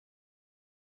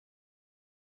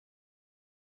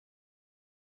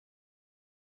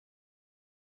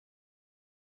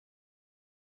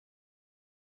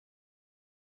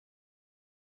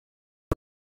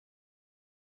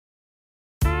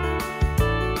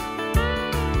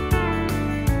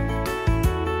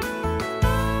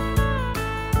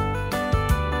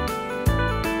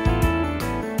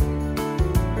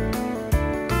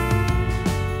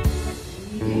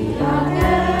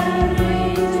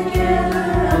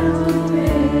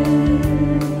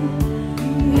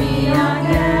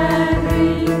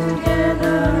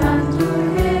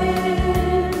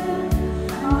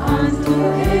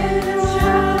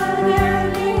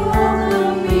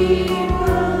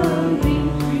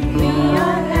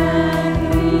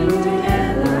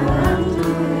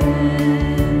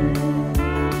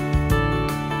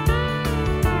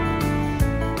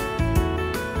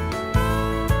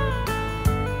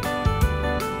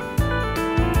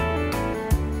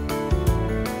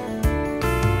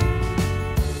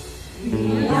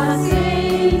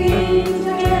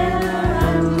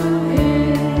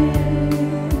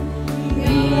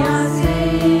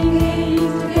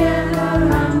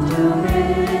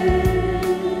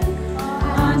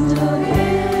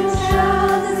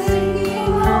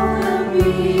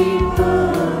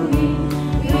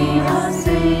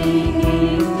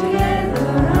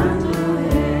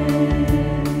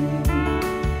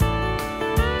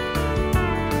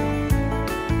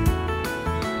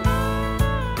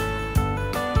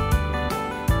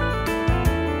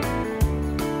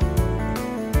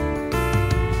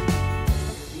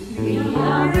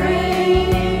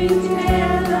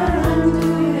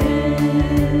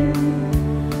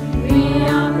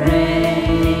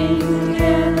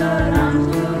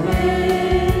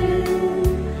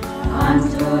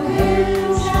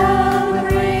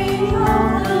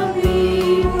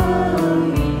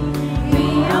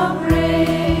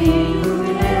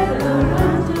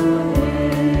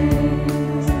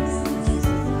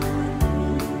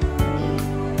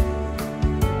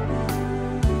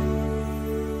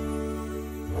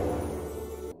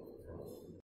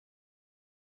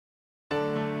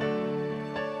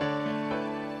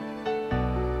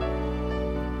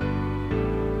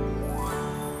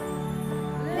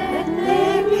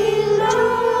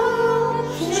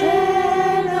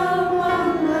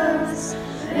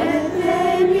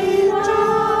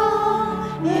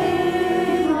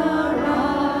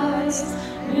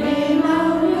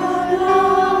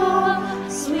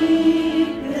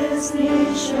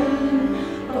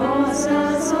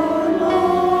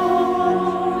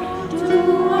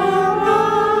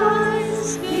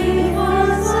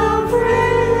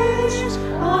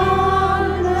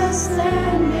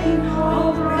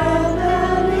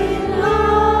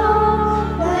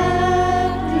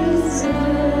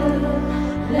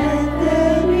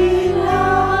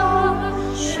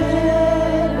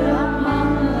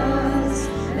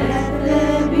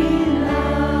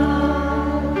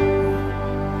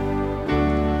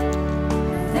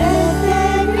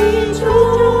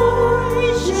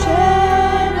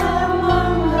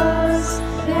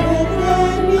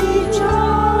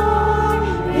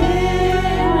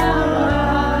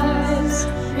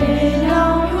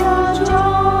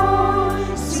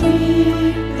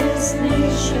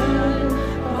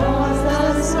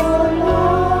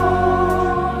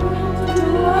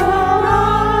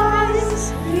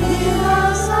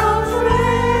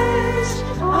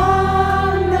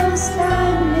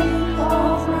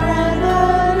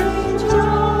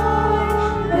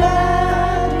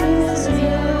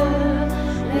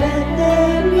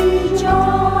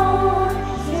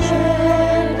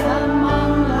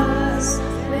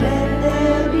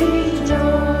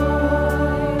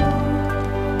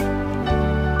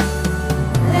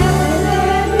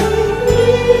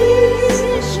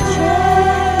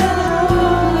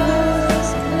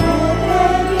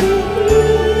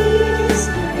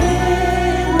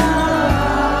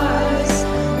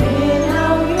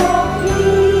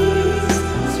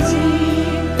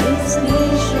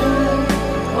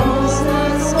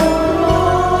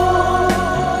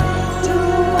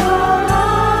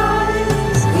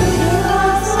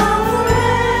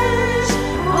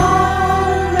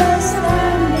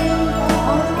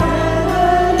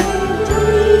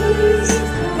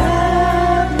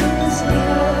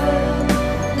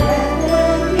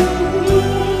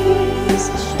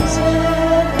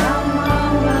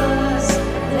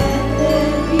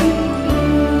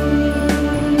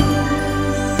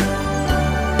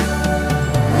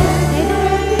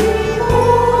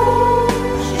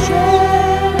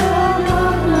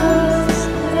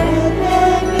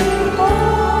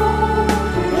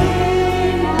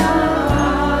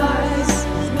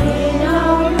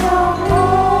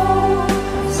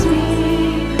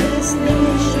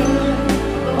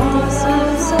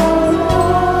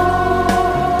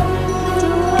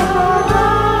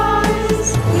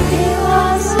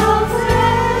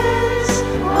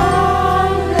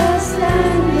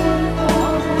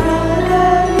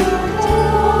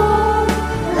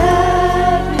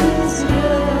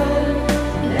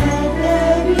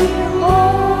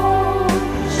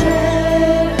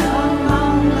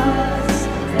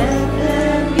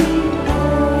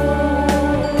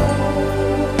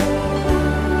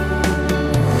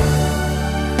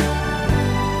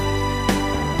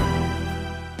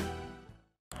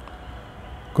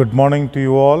Good morning to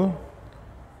you all,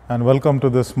 and welcome to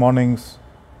this morning's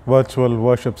virtual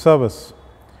worship service.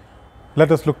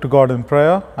 Let us look to God in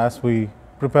prayer as we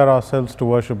prepare ourselves to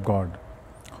worship God.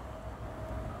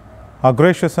 Our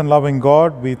gracious and loving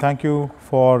God, we thank you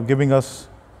for giving us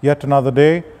yet another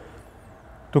day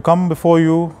to come before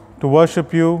you, to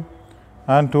worship you,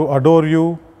 and to adore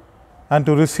you, and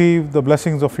to receive the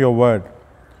blessings of your word.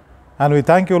 And we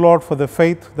thank you, Lord, for the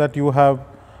faith that you have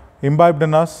imbibed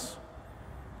in us.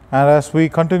 And as we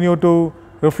continue to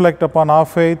reflect upon our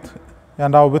faith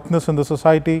and our witness in the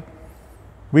society,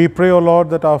 we pray, O Lord,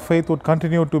 that our faith would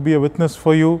continue to be a witness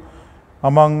for you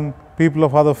among people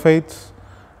of other faiths,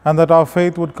 and that our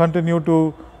faith would continue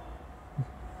to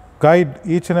guide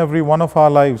each and every one of our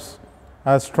lives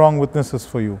as strong witnesses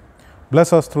for you.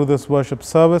 Bless us through this worship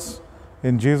service.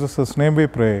 In Jesus' name we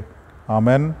pray.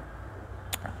 Amen.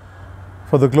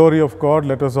 For the glory of God,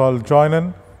 let us all join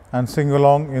in and sing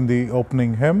along in the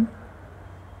opening hymn.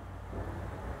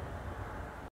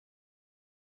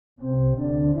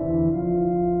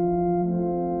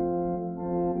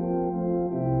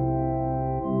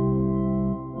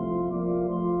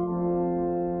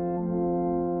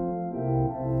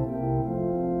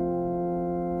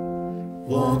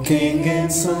 Walking in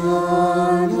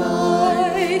sunlight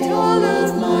all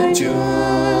of my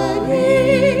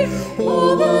journey,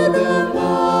 over the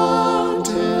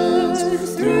mountains,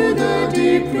 through the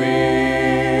deep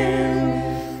rain.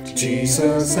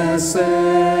 Jesus has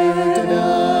said,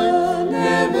 I'll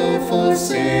never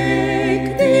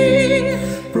forsake thee,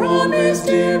 promise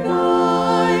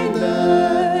divine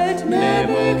that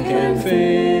never can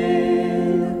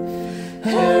fail.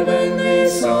 Heavenly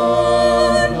sunlight,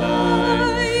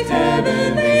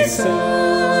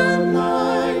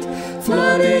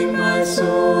 flooding my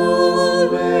soul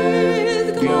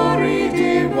with glory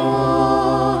divine.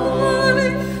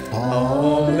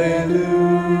 Hallelujah,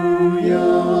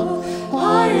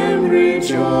 I am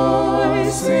rejoicing,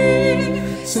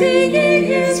 singing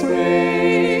his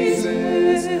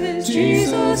praises.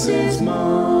 Jesus is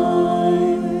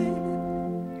mine.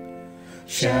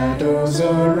 Shadows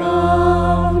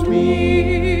around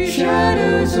me,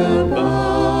 shadows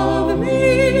above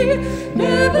me,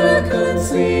 never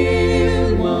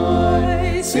conceal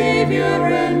my Savior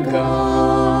and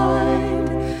guide.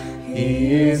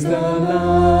 He is the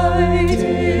light,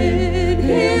 in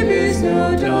him is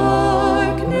no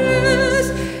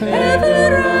darkness,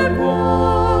 ever I'm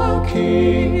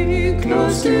walking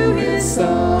close to his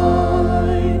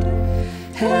side.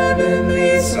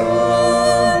 Heavenly sunlight,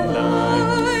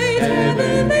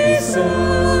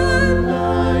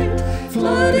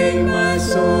 flooding my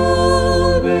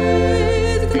soul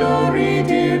with glory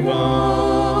divine.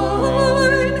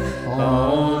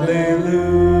 Hallelujah,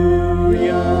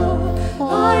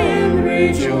 I am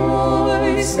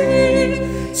rejoicing,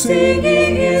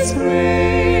 singing his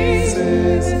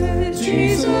praises.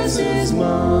 Jesus is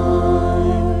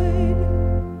mine.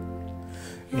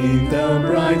 In the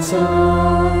bright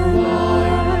sunlight,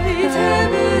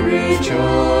 ever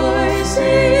rejoicing,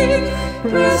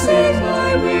 pressing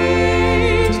my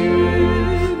way to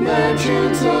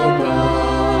mansions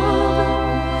above,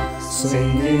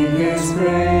 singing his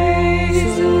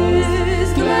praises,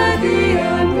 gladly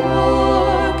and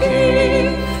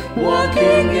walking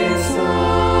in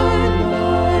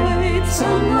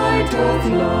sunlight of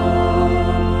love.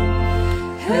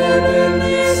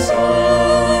 Heavenly sunlight,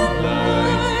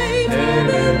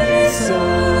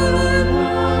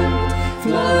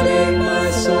 flooding my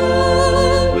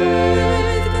soul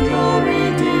with glory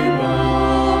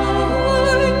divine.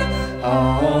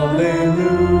 Hallelujah,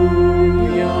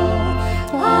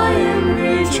 I am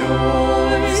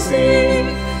rejoicing,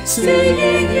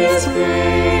 singing his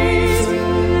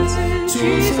praises.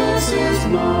 Jesus is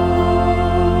mine.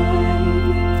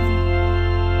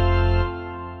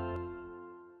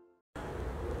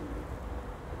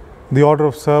 The order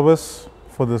of service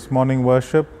for this morning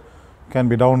worship can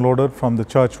be downloaded from the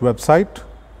church website.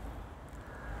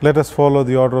 Let us follow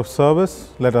the order of service.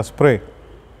 Let us pray.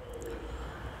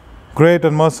 Great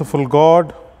and merciful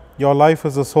God, your life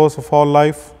is the source of all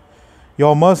life.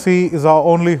 Your mercy is our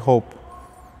only hope.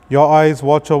 Your eyes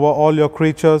watch over all your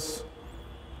creatures.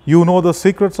 You know the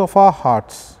secrets of our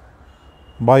hearts.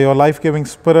 By your life-giving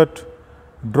Spirit,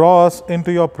 draw us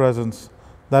into your presence,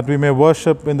 that we may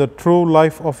worship in the true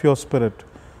life of your Spirit,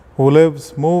 who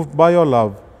lives moved by your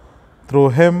love, through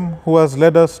him who has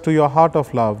led us to your heart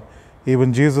of love,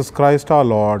 even Jesus Christ our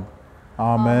Lord.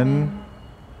 Amen.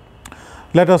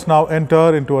 Let us now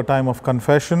enter into a time of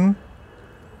confession.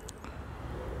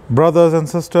 Brothers and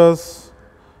sisters,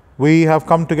 we have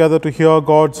come together to hear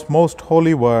God's most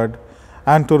holy word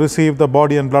and to receive the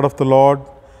body and blood of the Lord.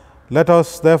 Let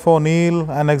us therefore kneel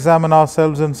and examine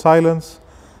ourselves in silence,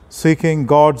 seeking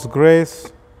God's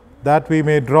grace, that we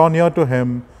may draw near to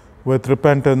Him with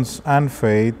repentance and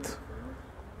faith.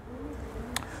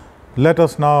 Let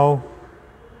us now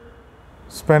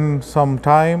spend some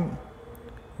time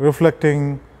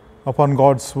reflecting upon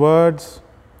God's words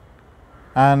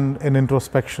and in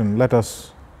introspection. Let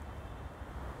us.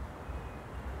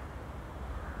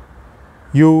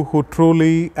 You who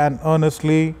truly and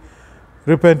earnestly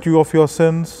repent you of your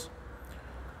sins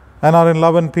and are in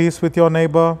love and peace with your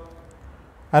neighbor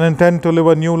and intend to live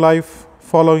a new life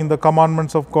following the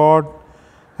commandments of God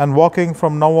and walking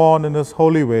from now on in His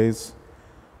holy ways,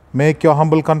 make your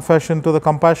humble confession to the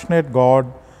compassionate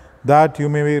God that you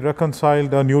may be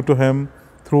reconciled anew to Him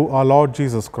through our Lord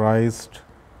Jesus Christ.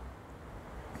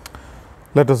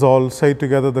 Let us all say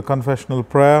together the confessional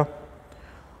prayer.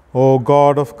 O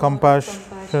God of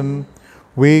compassion,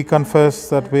 we confess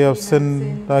that we have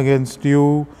sinned against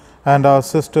you and our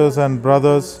sisters and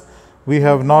brothers. We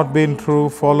have not been true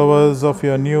followers of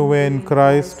your new way in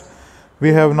Christ. We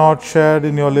have not shared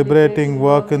in your liberating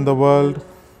work in the world.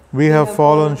 We have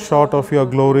fallen short of your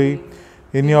glory.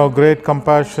 In your great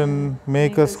compassion,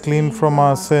 make us clean from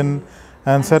our sin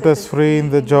and set us free in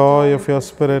the joy of your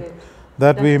Spirit,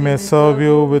 that we may serve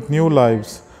you with new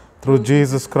lives. Through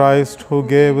Jesus Christ, who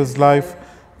gave His life,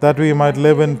 that we might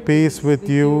live in peace with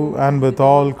you and with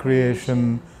all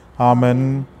creation.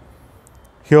 Amen.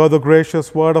 Hear the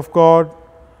gracious word of God.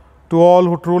 To all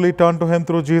who truly turn to Him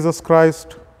through Jesus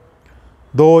Christ,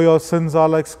 though your sins are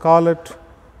like scarlet,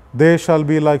 they shall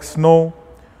be like snow.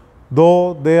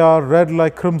 Though they are red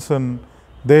like crimson,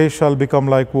 they shall become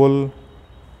like wool.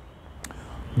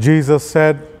 Jesus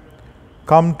said,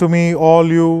 Come to me, all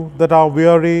you that are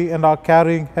weary and are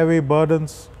carrying heavy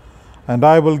burdens, and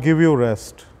I will give you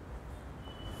rest.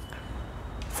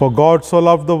 For God so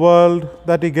loved the world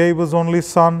that He gave His only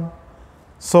Son,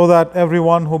 so that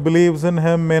everyone who believes in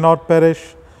Him may not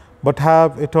perish, but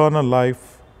have eternal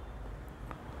life.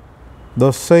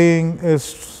 The saying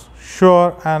is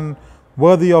sure and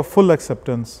worthy of full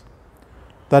acceptance,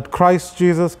 that Christ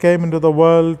Jesus came into the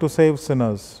world to save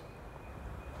sinners.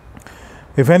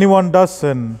 If anyone does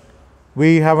sin,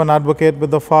 we have an advocate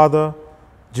with the Father,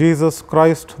 Jesus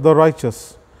Christ the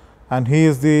righteous, and He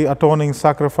is the atoning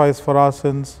sacrifice for our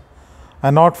sins,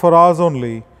 and not for ours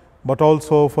only, but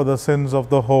also for the sins of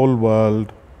the whole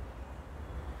world.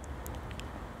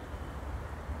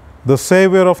 The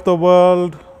Savior of the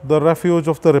world, the refuge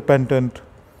of the repentant,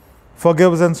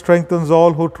 forgives and strengthens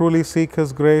all who truly seek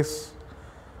His grace.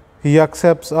 He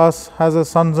accepts us as His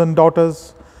sons and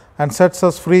daughters and sets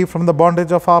us free from the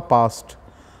bondage of our past.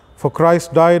 For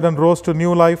Christ died and rose to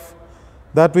new life,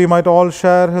 that we might all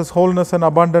share His wholeness and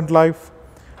abundant life.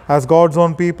 As God's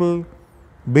own people,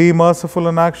 be merciful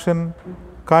in action,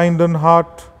 kind in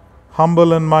heart,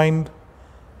 humble in mind.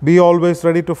 Be always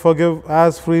ready to forgive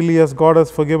as freely as God has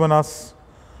forgiven us.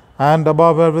 And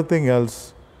above everything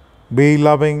else, be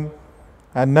loving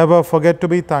and never forget to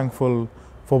be thankful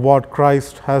for what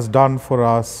Christ has done for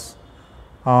us.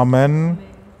 Amen.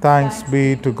 Thanks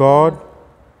be to God.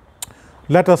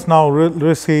 Let us now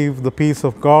receive the peace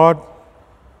of God.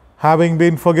 Having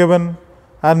been forgiven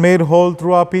and made whole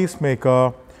through our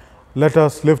peacemaker, let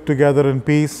us live together in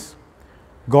peace.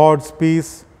 God's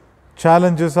peace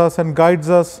challenges us and guides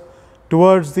us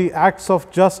towards the acts of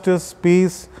justice,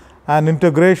 peace, and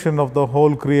integration of the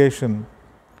whole creation.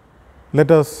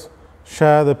 Let us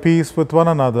share the peace with one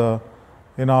another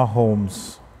in our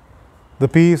homes. The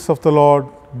peace of the Lord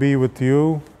be with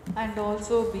you. And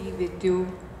also be with you.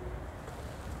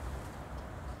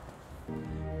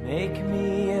 Make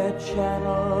me a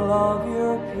channel of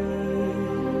your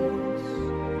peace.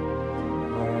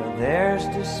 Where there's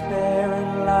despair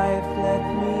in life, let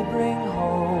me bring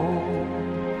hope.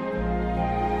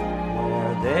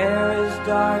 Where there is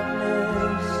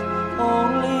darkness,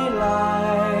 only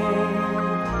light.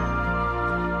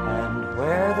 And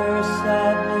where there's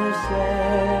sadness,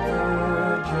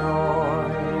 ever joy.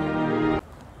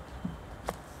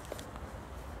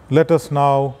 Let us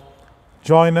now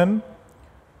join in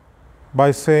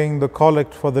by saying the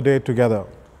collect for the day together.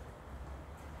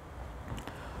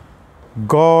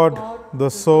 God, the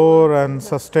sower and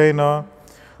sustainer,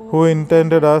 who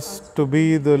intended us to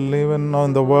be the leaven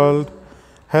on the world,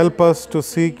 help us to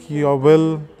seek your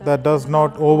will that does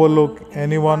not overlook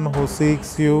anyone who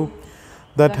seeks you,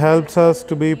 that helps us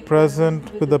to be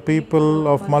present with the people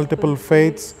of multiple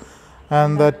faiths,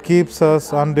 and that keeps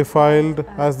us undefiled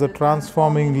as the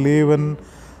transforming leaven,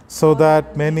 so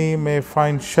that many may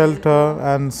find shelter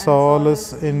and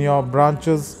solace in your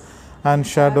branches and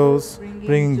shadows,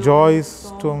 bringing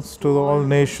joyous to all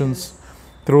nations.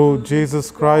 through Jesus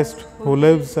Christ, who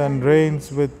lives and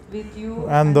reigns with you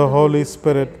and the Holy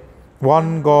Spirit,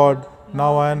 one God,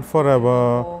 now and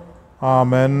forever.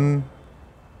 Amen.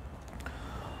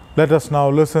 Let us now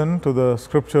listen to the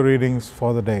scripture readings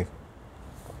for the day.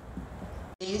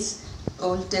 Today's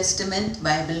Old Testament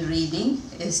Bible reading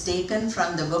is taken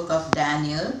from the book of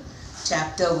Daniel,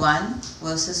 chapter 1,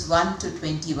 verses 1 to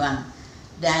 21.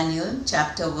 Daniel,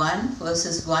 chapter 1,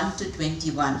 verses 1 to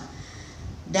 21.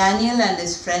 Daniel and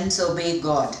his friends obey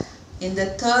God. In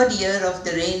the 3rd year of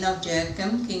the reign of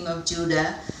Joachim, king of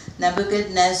Judah,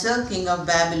 Nebuchadnezzar, king of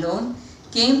Babylon,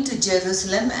 came to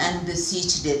Jerusalem and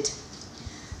besieged it.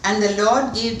 And the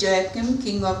Lord gave Joachim,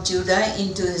 king of Judah,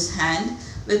 into his hand,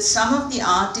 with some of the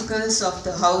articles of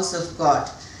the house of God,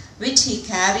 which he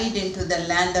carried into the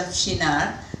land of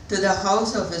Shinar to the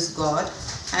house of his God,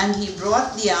 and he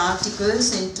brought the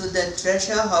articles into the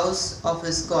treasure house of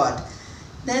his God.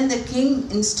 Then the king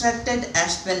instructed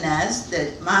Ashpenaz,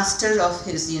 the master of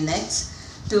his eunuchs,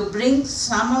 to bring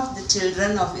some of the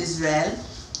children of Israel,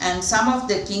 and some of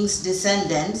the king's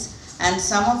descendants, and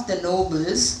some of the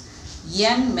nobles,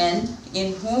 young men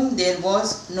in whom there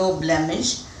was no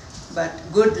blemish, but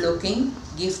good-looking,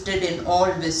 gifted in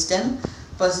all wisdom,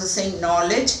 possessing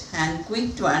knowledge and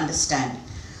quick to understand,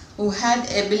 who had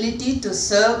ability to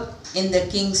serve in the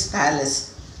king's palace,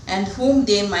 and whom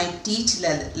they might teach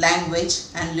language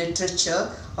and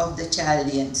literature of the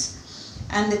Chaldeans.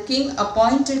 And the king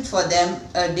appointed for them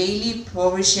a daily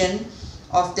provision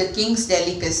of the king's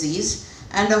delicacies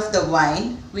and of the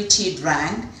wine which he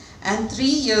drank, and 3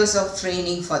 years of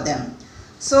training for them,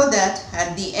 so that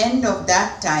at the end of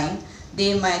that time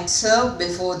they might serve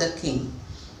before the king.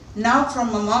 Now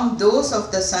from among those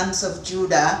of the sons of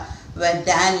Judah were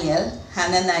Daniel,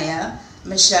 Hananiah,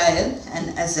 Mishael,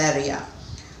 and Azariah.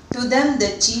 To them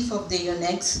the chief of the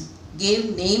eunuchs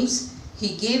gave names.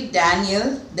 He gave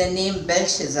Daniel the name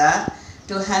Belshazzar,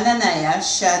 to Hananiah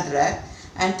Shadrach,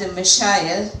 and to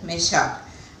Mishael Meshach,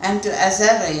 and to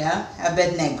Azariah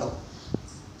Abednego.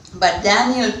 But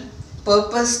Daniel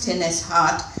purposed in his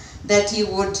heart that he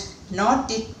would not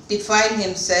defile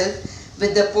himself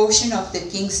with the portion of the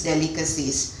king's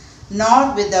delicacies,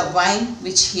 nor with the wine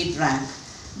which he drank.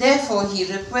 Therefore he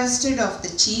requested of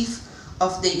the chief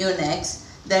of the eunuchs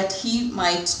that he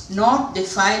might not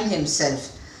defile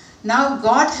himself. Now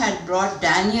God had brought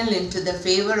Daniel into the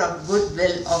favor of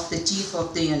goodwill of the chief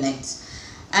of the eunuchs.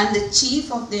 And the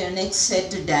chief of the eunuchs said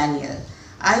to Daniel,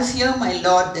 I fear my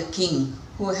lord the king,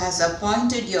 who has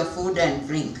appointed your food and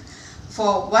drink.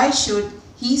 For why should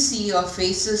he see your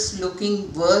faces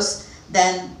looking worse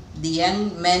than the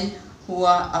young men who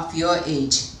are of your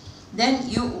age? Then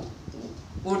you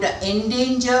would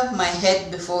endanger my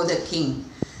head before the king.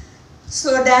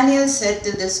 So Daniel said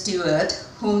to the steward,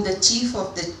 whom the chief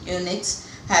of the eunuchs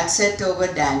had set over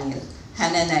Daniel,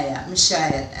 Hananiah,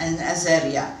 Mishael, and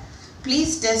Azariah,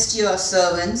 please test your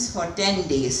servants for 10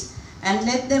 days, and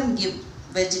let them give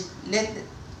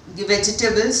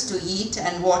vegetables to eat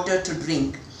and water to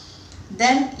drink.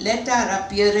 Then let our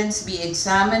appearance be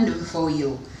examined before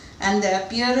you, and the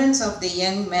appearance of the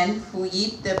young men who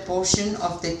eat the portion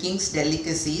of the king's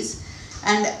delicacies,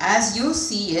 and as you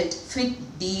see it fit,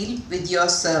 deal with your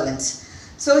servants.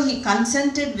 So he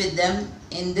consented with them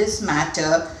in this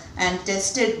matter and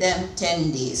tested them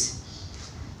 10 days.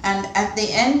 And at the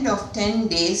end of 10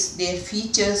 days their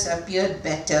features appeared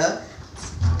better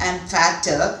and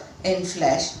fatter in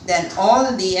flesh than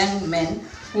all the young men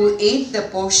who ate the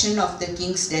portion of the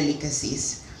king's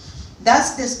delicacies.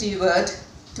 Thus the steward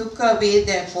took away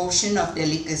their portion of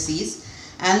delicacies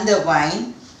and the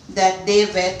wine that they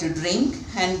were to drink,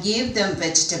 and gave them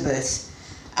vegetables.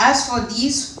 As for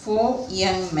these 4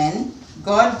 young men,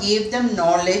 God gave them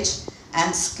knowledge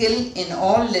and skill in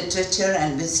all literature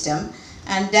and wisdom,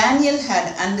 and Daniel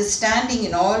had understanding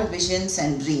in all visions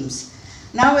and dreams.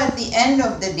 Now at the end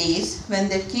of the days, when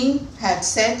the king had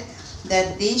said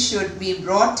that they should be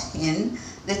brought in,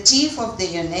 the chief of the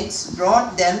eunuchs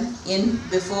brought them in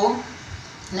before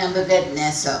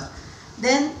Nebuchadnezzar.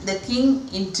 Then the king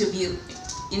interviewed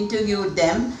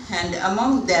them, and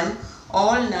among them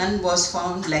all none was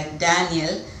found like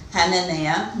Daniel,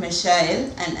 Hananiah,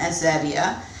 Mishael, and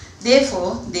Azariah.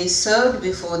 Therefore they served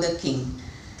before the king.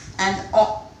 And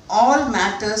all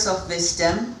matters of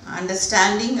wisdom,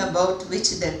 understanding about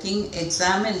which the king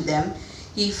examined them,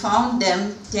 he found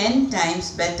them 10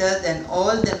 times better than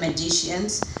all the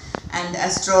magicians and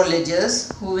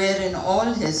astrologers who were in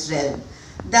all his realm.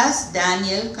 Thus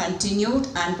Daniel continued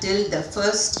until the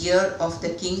 1st year of the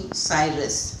king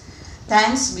Cyrus.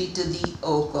 Thanks be to thee,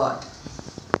 O God.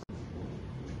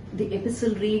 The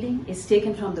epistle reading is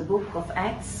taken from the book of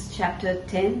Acts, chapter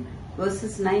 10,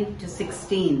 verses 9 to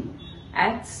 16.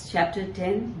 Acts chapter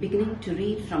 10, beginning to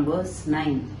read from verse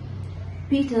 9.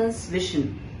 Peter's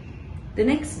vision. The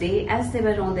next day, as they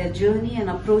were on their journey and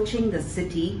approaching the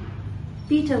city,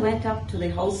 Peter went up to the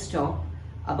housetop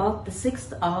about the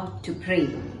 6th hour to pray.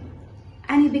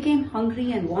 And he became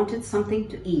hungry and wanted something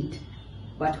to eat.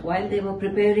 But while they were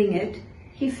preparing it,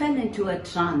 he fell into a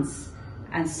trance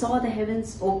and saw the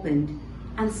heavens opened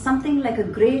and something like a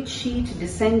great sheet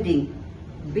descending,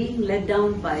 being let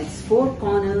down by its four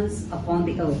corners upon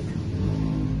the earth.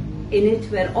 In it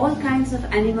were all kinds of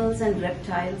animals and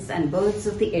reptiles and birds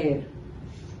of the air.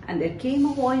 And there came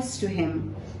a voice to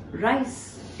him,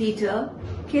 "Rise, Peter,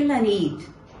 kill and eat."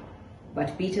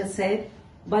 But Peter said,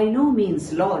 "By no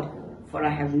means, Lord, for I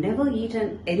have never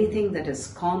eaten anything that is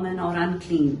common or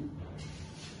unclean."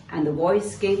 And the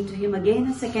voice came to him again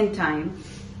a second time,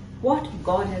 "What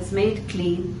God has made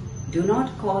clean, do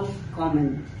not call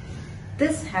common."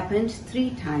 This happened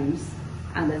 3 times,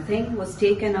 and the thing was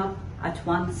taken up at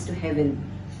once to heaven.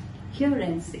 Here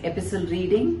ends the epistle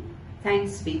reading.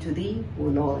 Thanks be to thee, O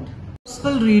Lord.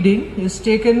 Gospel reading is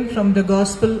taken from the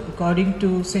Gospel according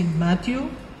to St. Matthew,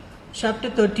 chapter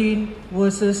 13,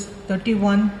 verses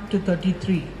 31 to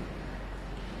 33.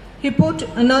 He put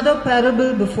another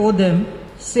parable before them,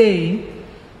 saying,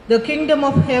 "The kingdom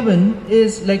of heaven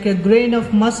is like a grain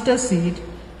of mustard seed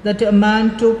that a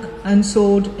man took and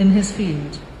sowed in his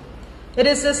field. It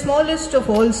is the smallest of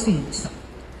all seeds,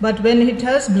 but when it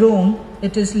has grown,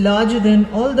 it is larger than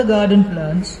all the garden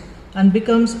plants and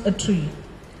becomes a tree,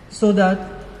 so that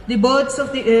the birds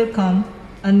of the air come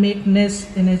and make nests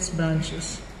in its branches."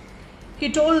 He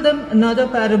told them another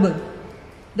parable.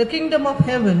 "The kingdom of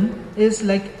heaven is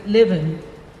like leaven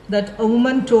that a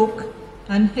woman took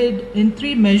and hid in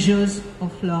 3 measures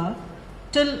of flour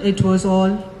till it was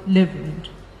all leavened."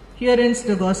 Here ends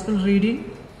the Gospel reading.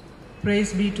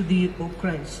 Praise be to thee, O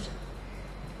Christ.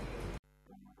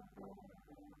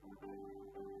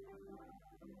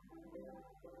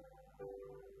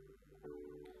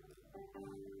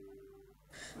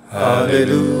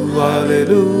 Hallelujah,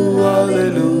 hallelujah,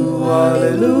 hallelujah,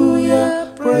 hallelujah.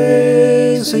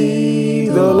 Praise ye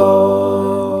the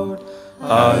Lord.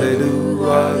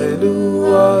 Hallelujah,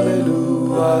 hallelujah,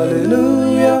 hallelujah,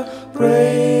 hallelujah.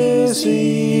 Praise ye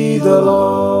the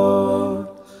Lord.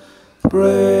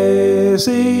 Praise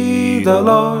ye the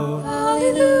Lord.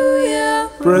 Hallelujah.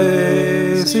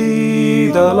 Praise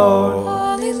ye the Lord.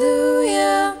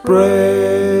 Hallelujah.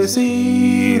 Praise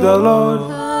ye the Lord.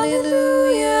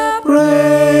 Hallelujah.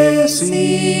 Praise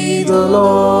ye the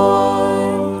Lord.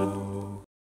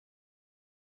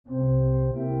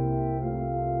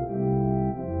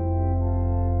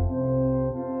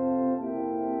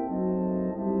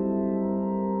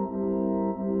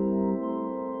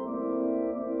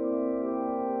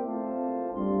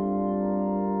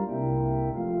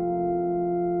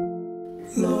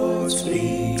 Lord,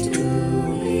 speak to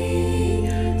me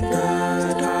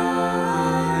that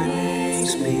I may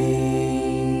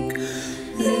speak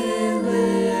the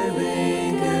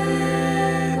living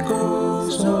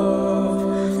echoes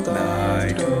of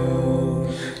thy tone,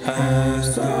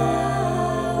 as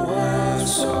thou hast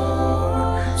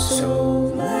sought, so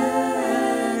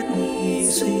let me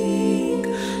seek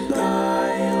thy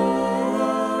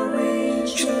erring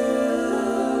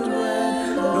children,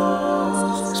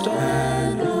 lost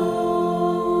and known.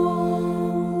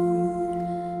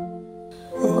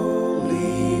 Oh,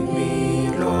 lead me,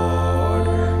 Lord,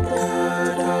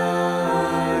 that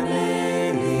I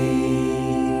may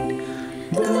lead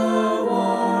the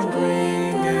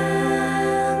wandering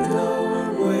and the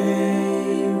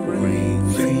wavering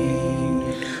feet.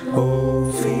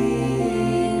 Oh,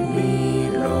 feed me,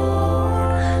 Lord,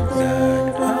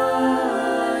 that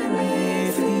I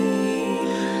may feed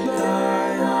thy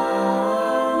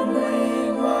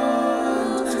hungering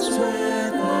ones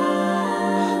with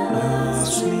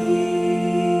marvelous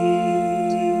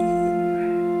meat.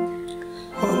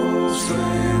 Oh,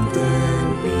 strengthen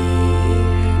me,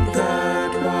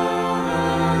 that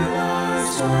while I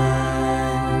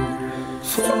stand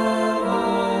firm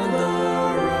on the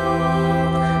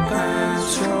rock and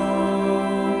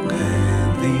strong in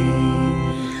thee,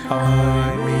 I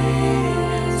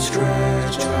may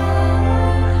stretch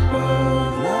out a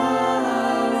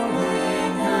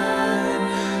loving hand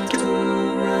to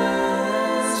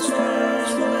rest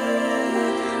first with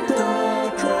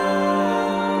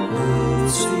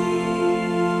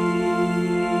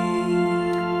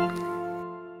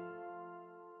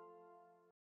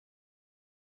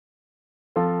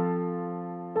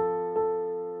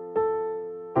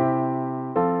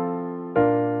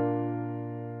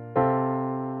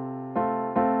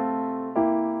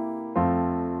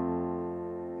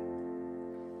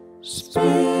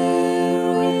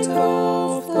Spirit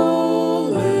of the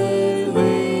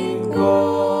living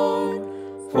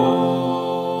God,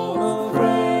 fall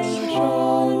afresh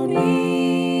on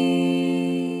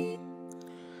me.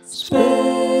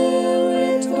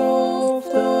 Spirit of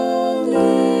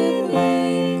the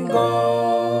living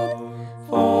God,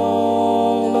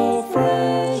 fall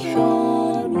afresh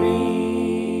on me.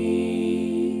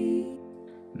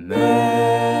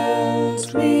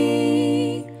 Melt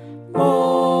me,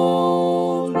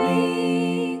 mold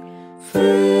me,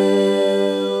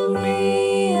 fill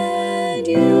me and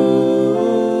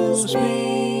use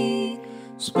me.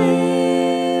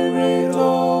 Spirit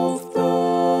of the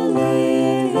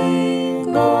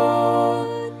living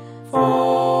God,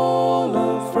 fall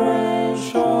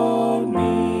afresh on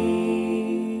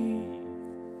me.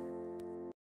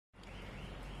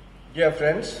 Dear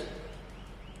friends,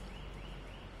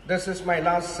 this is my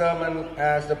last sermon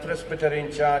as the presbyter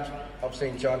in charge of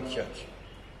St. John Church.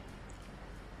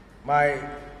 I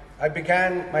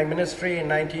began my ministry in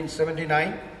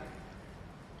 1979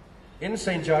 in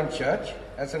St. John Church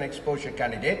as an exposure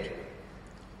candidate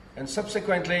and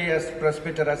subsequently as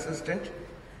presbyter assistant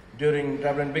during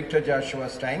Reverend Victor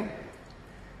Joshua's time.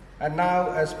 And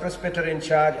now as presbyter in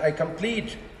charge, I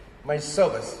complete my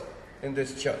service in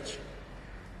this church.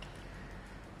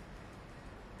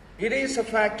 It is a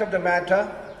fact of the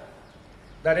matter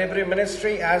that every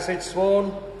ministry has its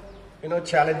own,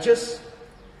 challenges.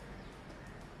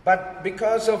 But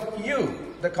because of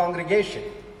you, the congregation,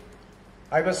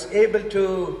 I was able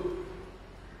to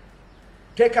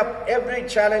take up every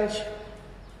challenge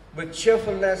with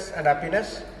cheerfulness and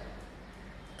happiness,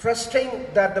 trusting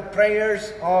that the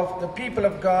prayers of the people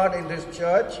of God in this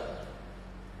church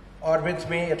are with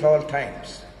me at all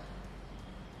times.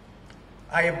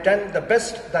 I have done the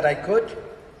best that I could,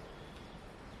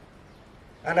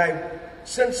 and I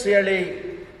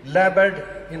sincerely labored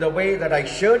in the way that I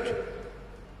should,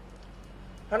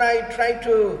 and I tried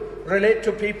to relate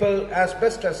to people as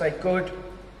best as I could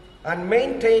and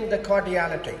maintain the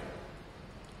cordiality.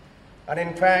 And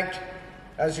in fact,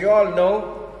 as you all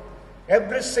know,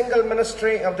 every single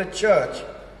ministry of the church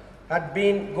had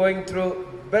been going through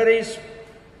very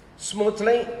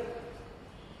smoothly.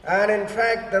 And in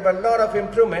fact, there were a lot of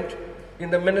improvement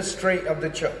in the ministry of the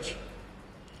church.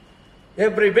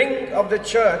 Every wing of the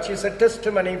church is a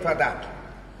testimony for that.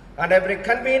 And every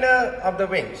convener of the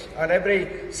wings, or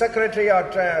every secretary or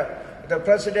the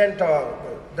president or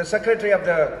the secretary of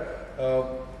the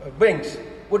wings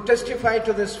would testify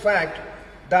to this fact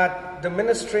that the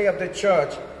ministry of the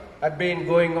church had been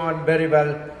going on very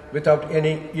well without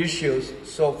any issues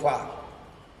so far.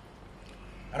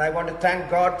 And I want to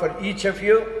thank God for each of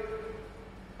you.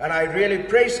 And I really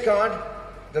praise God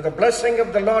that the blessing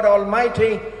of the Lord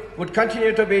Almighty would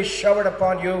continue to be showered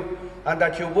upon you, and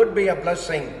that you would be a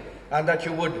blessing, and that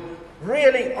you would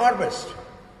really harvest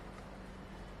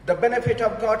the benefit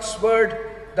of God's word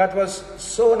that was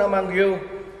sown among you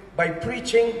by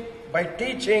preaching, by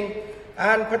teaching,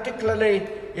 and particularly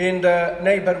in the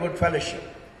neighborhood fellowship.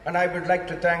 And I would like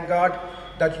to thank God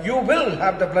that you will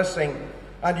have the blessing,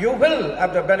 and you will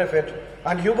have the benefit,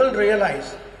 and you will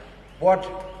realize what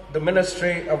the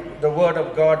ministry of the Word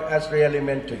of God has really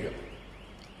meant to you.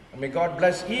 And may God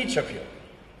bless each of you.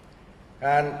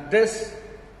 And this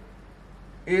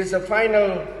is the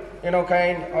final,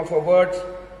 kind of a word,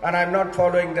 and I'm not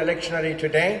following the lectionary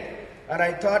today. And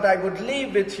I thought I would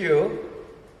leave with you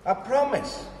a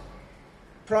promise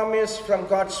from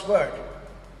God's Word,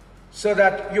 so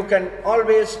that you can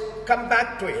always come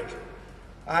back to it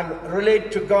and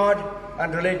relate to God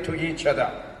and relate to each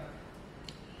other.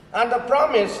 And the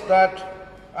promise that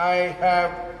I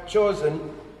have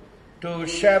chosen to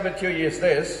share with you is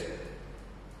this: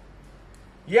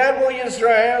 Hear, O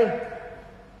Israel,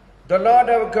 the Lord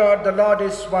our God, the Lord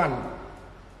is one.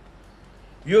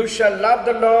 You shall love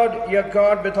the Lord your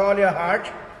God with all your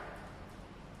heart,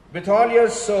 with all your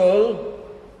soul,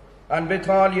 and with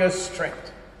all your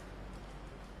strength.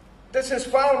 This is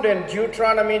found in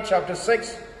Deuteronomy chapter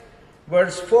 6,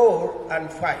 verse 4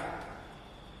 and 5.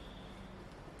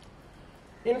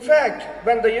 In fact,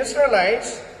 when the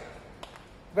Israelites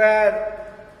were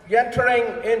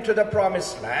entering into the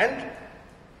promised land,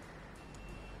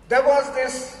 there was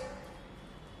this,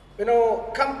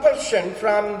 compulsion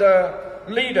from the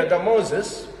leader, the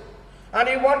Moses, and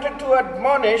he wanted to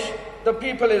admonish the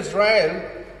people Israel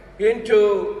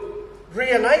into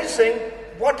realizing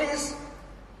what is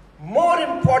more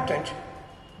important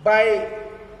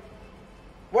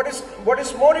what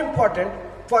is more important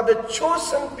for the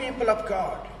chosen people of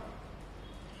God.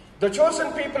 The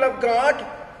chosen people of God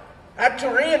had to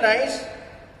realize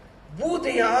who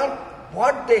they are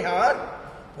what they are,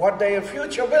 what their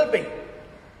future will be.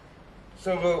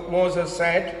 So Moses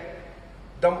said,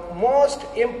 the most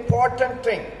important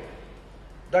thing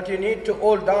that you need to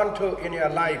hold on to in your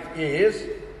life is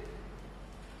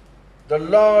the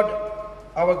Lord,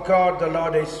 our God, the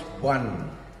Lord is one.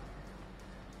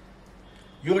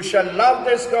 You shall love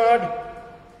this God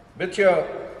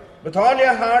with all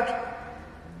your heart,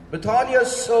 with all your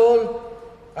soul,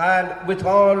 and with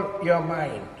all your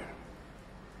mind.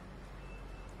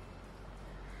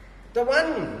 The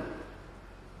one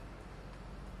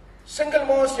single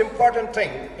most important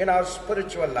thing in our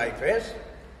spiritual life is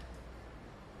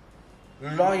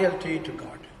loyalty to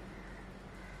God.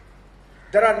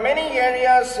 There are many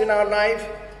areas in our life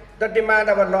that demand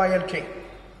our loyalty.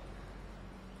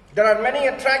 There are many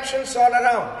attractions all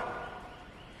around.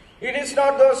 It is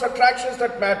not those attractions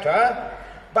that matter,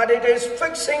 but it is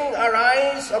fixing our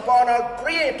eyes upon our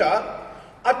Creator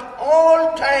at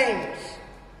all times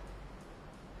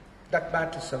that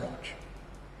matters a lot.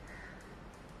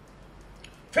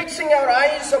 Fixing our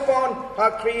eyes upon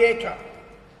our Creator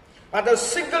and the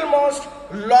single most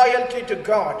loyalty to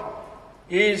God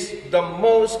is the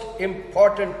most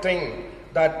important thing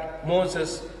that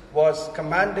Moses was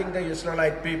commanding the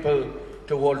Israelite people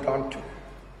to hold on to.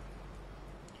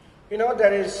 You know,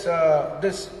 there is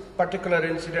this particular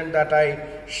incident that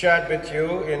I shared with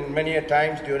you in many a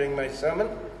times during my sermon.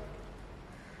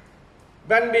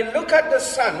 When we look at the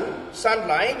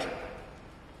sunlight,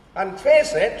 and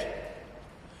face it,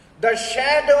 the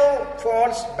shadow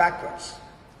falls backwards.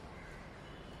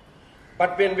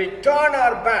 But when we turn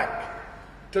our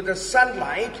back to the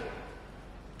sunlight,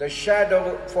 the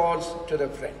shadow falls to the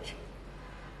front.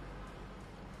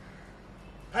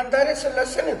 And there is a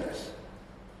lesson in this.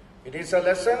 It is a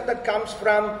lesson that comes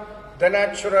from the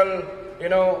natural,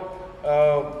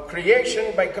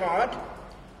 creation by God.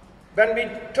 When we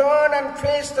turn and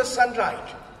face the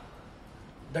sunlight,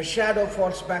 the shadow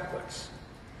falls backwards.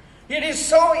 It is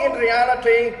so in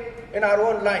reality in our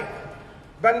own life.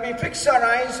 When we fix our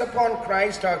eyes upon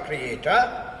Christ our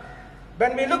Creator,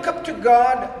 when we look up to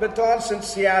God with all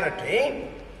sincerity,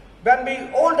 when we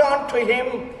hold on to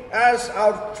Him as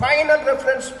our final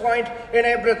reference point in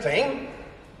everything,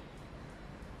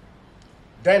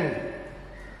 then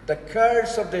the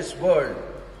curse of this world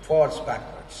falls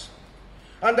backwards.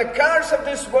 And the curse of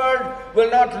this world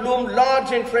will not loom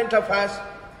large in front of us.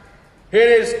 It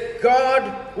is God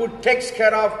who takes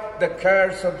care of the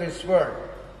curse of this world.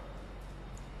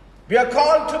 We are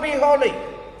called to be holy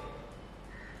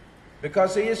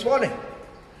because He is holy.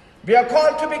 We are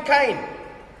called to be kind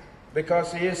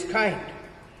because He is kind.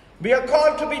 We are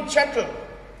called to be gentle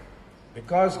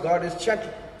because God is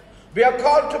gentle. We are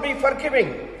called to be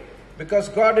forgiving because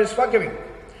God is forgiving.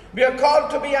 We are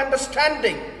called to be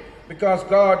understanding because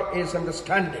God is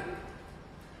understanding.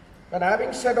 But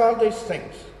having said all these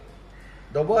things,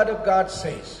 the Word of God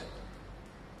says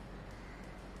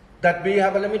that we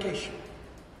have a limitation.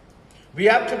 We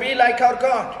have to be like our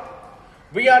God.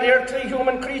 We are earthly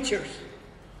human creatures.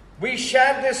 We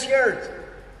share this earth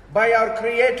by our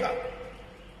Creator.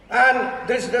 And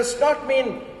this does not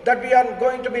mean that we are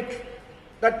going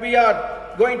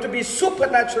to be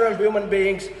supernatural human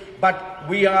beings, but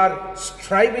we are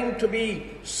striving to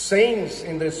be saints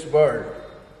in this world.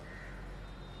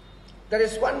 There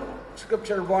is one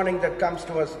scriptural warning that comes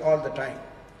to us all the time.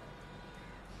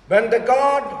 When the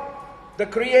God, the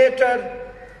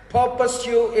Creator, purposed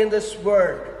you in this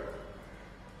world,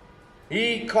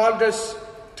 He called us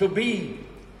to be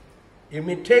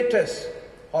imitators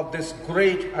of this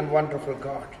great and wonderful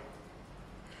God.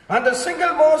 And the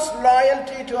single most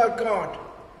loyalty to our God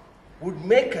would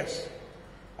make us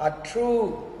a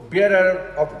true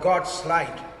bearer of God's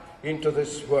light into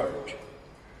this world.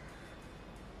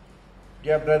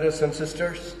 Dear brothers and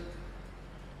sisters,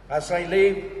 as I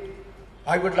leave,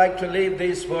 I would like to leave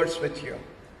these words with you.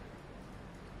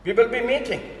 We will be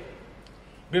meeting.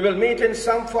 We will meet in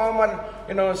some form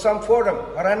or, some forum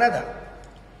or another.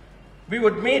 We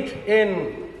would meet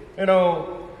in,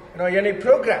 any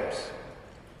programs.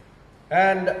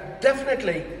 And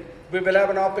definitely, we will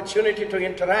have an opportunity to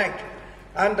interact.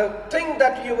 And the thing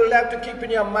that you will have to keep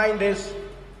in your mind is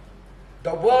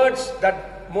the words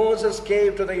that Moses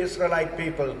gave to the Israelite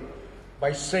people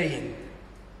by saying,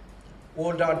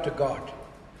 hold on to God.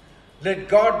 Let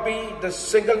God be the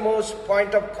single most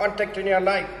point of contact in your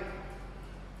life.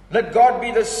 Let God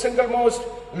be the single most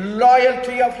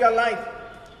loyalty of your life.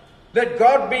 Let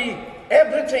God be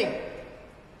everything.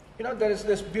 There is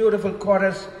this beautiful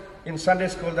chorus in Sunday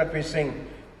school that we sing,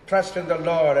 trust in the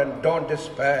Lord and don't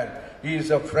despair. He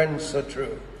is a friend so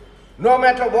true. No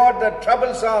matter what the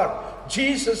troubles are,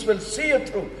 Jesus will see you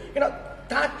through.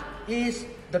 That is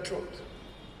the truth.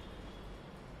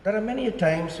 There are many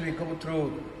times we go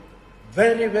through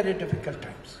very, very difficult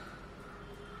times.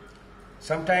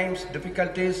 Sometimes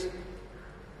difficulties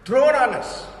thrown on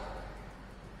us.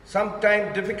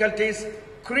 Sometimes difficulties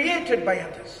created by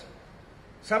others.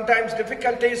 Sometimes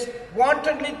difficulties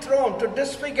wantonly thrown to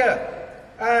disfigure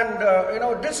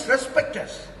and disrespect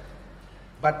us.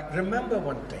 But remember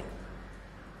one thing.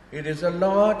 It is the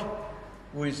Lord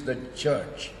who is the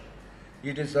judge.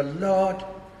 It is the Lord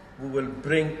who will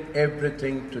bring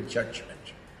everything to judgment.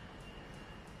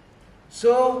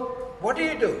 So, what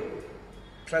do?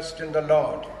 Trust in the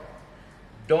Lord.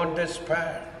 Don't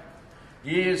despair.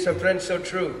 He is a friend so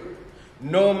true.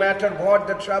 No matter what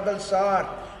the troubles are,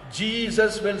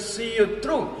 Jesus will see you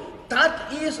through.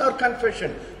 That is our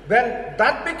confession. When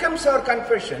that becomes our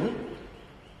confession,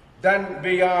 then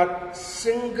we are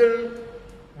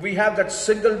we have that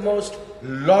single most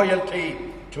loyalty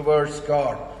towards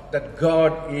God, that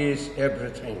God is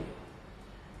everything.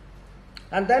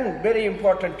 And then, very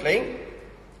importantly,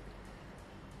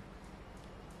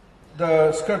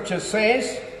 the scripture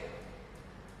says,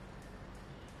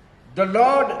 the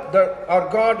Lord, our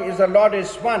God is the Lord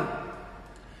is one,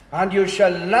 and you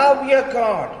shall love your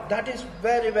God. That is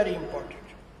very, very important.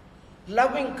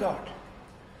 Loving God.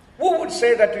 Who would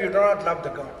say that you do not love the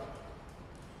God?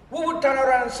 Who would turn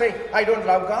around and say, I don't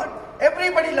love God?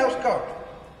 Everybody loves God.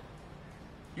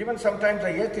 Even sometimes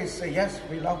the atheists say, yes,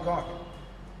 we love God.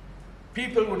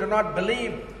 People who do not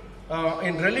believe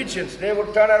in religions, they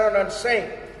would turn around and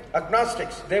say,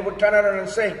 agnostics, they would turn around and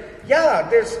say, yeah,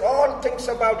 there's all things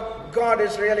about God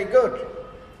is really good.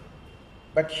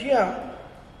 But here,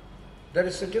 there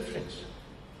is a difference.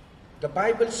 The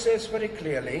Bible says very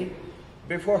clearly,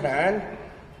 beforehand,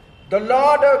 the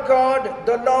Lord our God,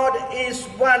 the Lord is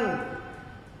one,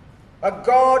 a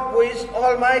God who is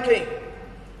almighty.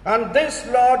 And this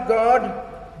Lord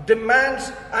God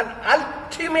demands an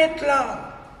ultimate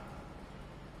love.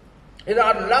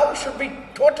 Our love should be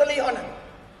totally on Him.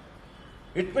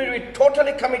 It will be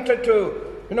totally committed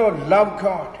to, love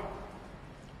God.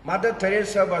 Mother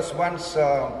Teresa was once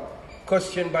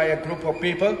questioned by a group of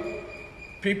people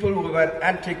who were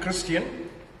anti-Christian.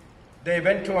 They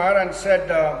went to her and said,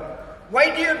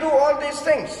 why do you do all these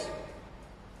things?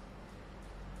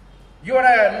 You are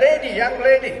a lady, young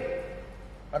lady.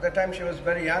 At the time she was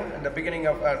very young, in the beginning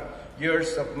of her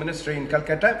years of ministry in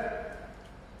Calcutta.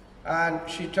 And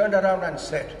she turned around and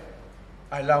said,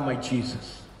 I love my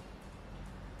Jesus.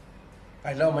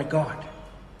 I love my God.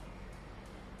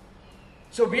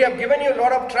 So we have given you a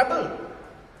lot of trouble.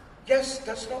 Yes,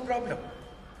 that's no problem.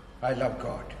 I love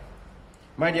God.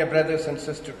 My dear brothers and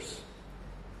sisters,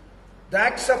 the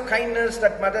acts of kindness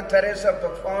that Mother Teresa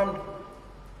performed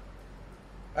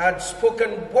had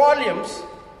spoken volumes,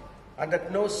 and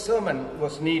that no sermon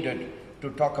was needed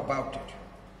to talk about it.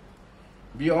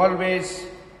 We always,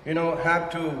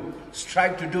 have to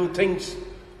strive to do things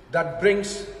that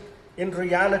brings in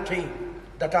reality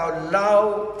that our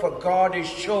love for God is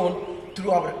shown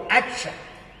through our action.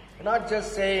 Not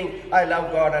just saying, I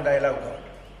love God and I love God.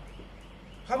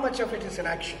 How much of it is in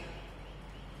action?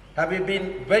 Have we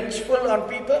been vengeful on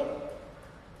people?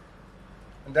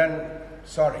 And then,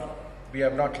 sorry, we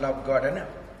have not loved God enough.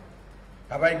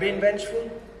 Have I been vengeful?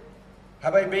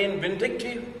 Have I been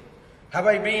vindictive? Have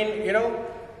I been,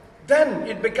 Then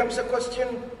it becomes a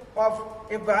question of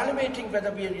evaluating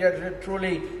whether we have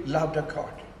truly loved a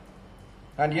God.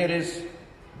 And here is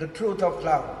the truth of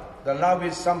love. The love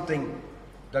is something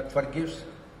that forgives,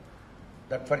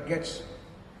 that forgets,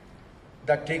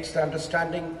 that takes the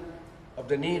understanding of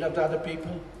the need of the other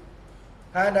people,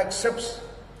 and accepts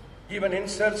even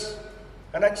insults,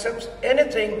 and accepts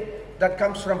anything that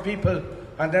comes from people,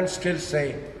 and then still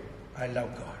say, I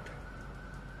love God.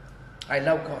 I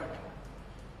love God.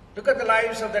 Look at the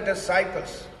lives of the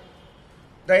disciples.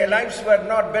 Their lives were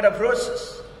not bed of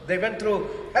roses. They went through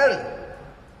hell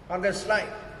on this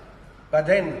life. But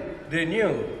then they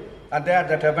knew, and they had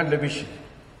that heavenly vision.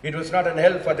 It was not an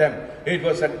hell for them. It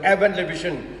was an heavenly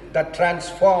vision that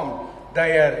transformed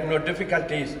their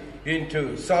difficulties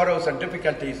into sorrows and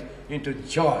difficulties into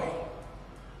joy.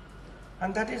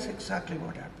 And that is exactly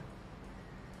what happened.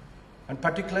 And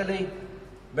particularly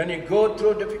when you go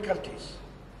through difficulties,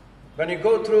 when you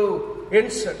go through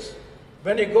insults,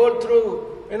 when you go through,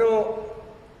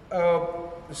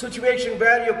 a situation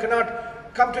where you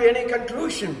cannot come to any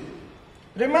conclusion,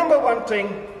 remember one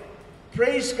thing: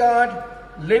 praise God,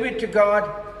 leave it to God,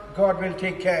 God will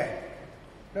take care.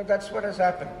 Now that's what has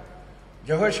happened.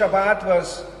 Jehoshaphat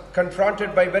was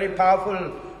confronted by very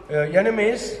powerful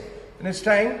enemies in his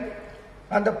time,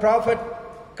 and the prophet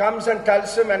comes and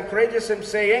tells him, encourages him,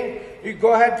 saying, you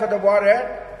go ahead for the warhead,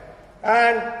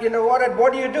 and in the warhead,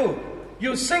 what do?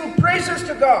 You sing praises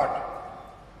to God.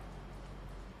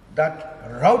 That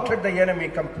routed the enemy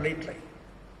completely.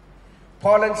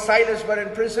 Paul and Silas were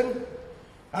in prison,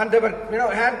 and they were,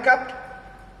 handcuffed,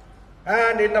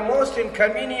 and in the most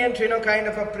inconvenient, kind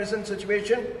of a prison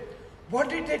situation. What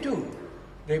did they do?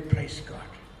 They praised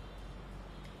God.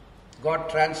 God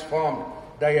transformed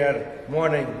their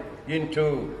mourning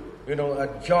into, a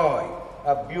joy,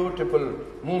 a beautiful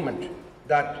moment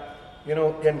that,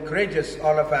 encourages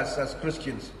all of us as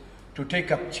Christians to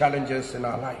take up challenges in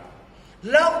our life.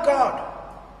 Love God.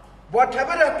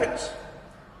 Whatever happens,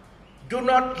 do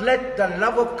not let the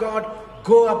love of God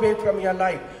go away from your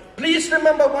life. Please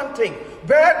remember one thing.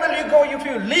 Where will you go if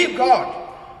you leave God?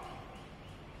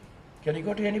 Can you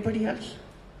go to anybody else?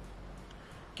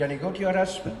 Can you go to your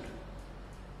husband?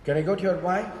 Can you go to your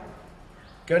wife?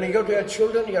 Can you go to your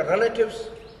children, your relatives,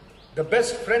 the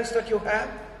best friends that you have?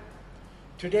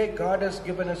 Today, God has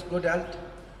given us good health.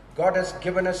 God has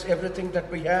given us everything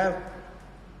that we have.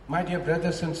 My dear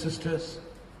brothers and sisters,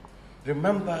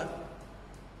 remember,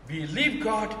 we leave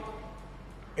God,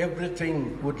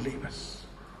 everything would leave us.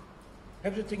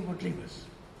 Everything would leave us.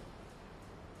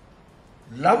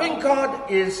 Loving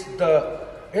God is the,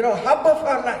 hub of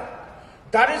our life.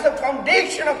 That is the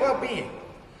foundation of our being.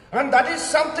 And that is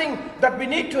something that we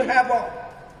need to have on.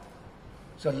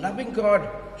 So loving God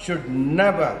should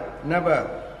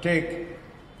never take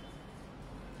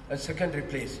a secondary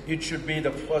place. It should be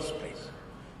the first place.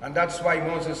 And that's why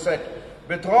Moses said,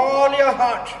 with all your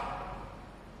heart,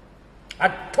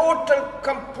 a total,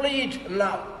 complete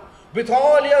love, with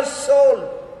all your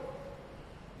soul,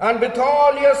 and with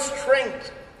all your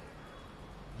strength,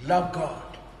 love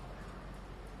God.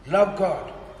 Love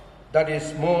God. That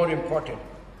is more important.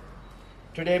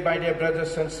 Today, my dear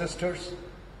brothers and sisters,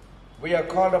 we are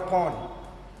called upon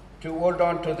to hold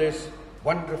on to this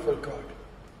wonderful God.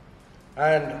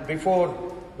 And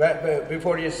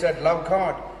before he said, love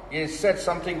God, he said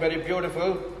something very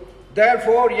beautiful.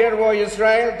 Therefore, hear, O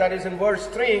Israel, that is in verse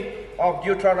 3 of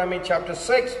Deuteronomy chapter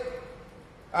 6,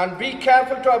 and be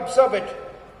careful to observe it,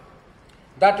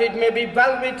 that it may be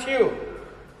well with you.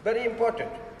 Very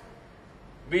important.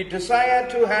 We desire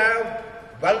to have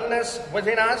wellness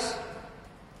within us.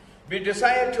 We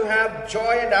desire to have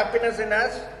joy and happiness in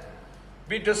us.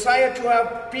 We desire to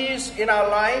have peace in our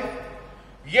life.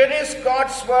 Here is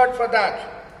God's word for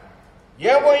that.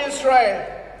 Hear, O Israel,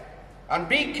 and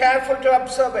be careful to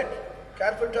observe it.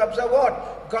 Careful to observe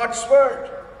what? God's word.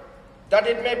 That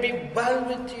it may be well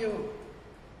with you.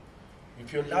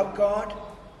 If you love God,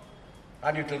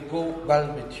 and it will go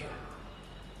well with you.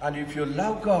 And if you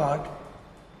love God,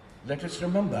 let us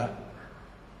remember,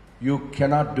 you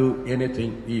cannot do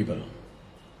anything evil.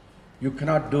 You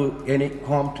cannot do any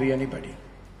harm to anybody.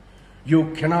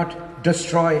 You cannot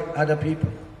destroy other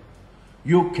people.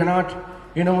 You cannot,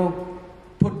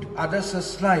 put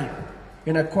others' life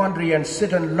in a quandary and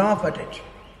sit and laugh at it.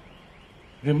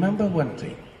 Remember one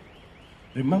thing.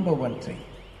 Remember one thing.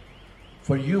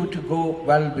 For you to go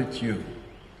well with you,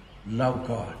 love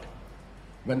God.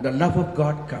 When the love of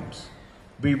God comes,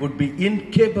 we would be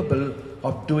incapable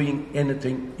of doing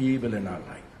anything evil in our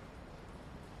life.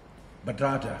 But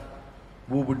rather,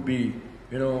 we would be,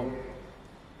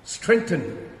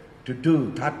 strengthened to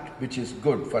do that which is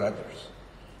good for others.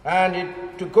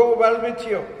 And to go well with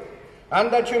you.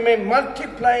 And that you may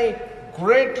multiply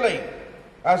greatly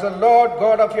as the Lord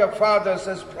God of your fathers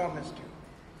has promised you.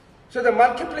 So the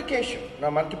multiplication.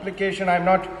 Now multiplication, I'm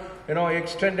not,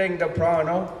 extending the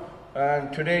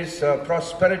today's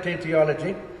prosperity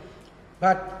theology,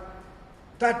 but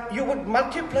that you would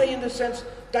multiply in the sense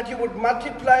that you would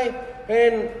multiply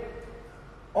in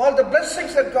all the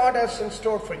blessings that God has in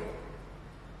store for you.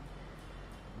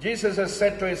 Jesus has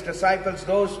said to his disciples,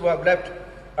 those who have left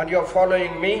and you are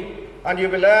following me, and you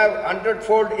will have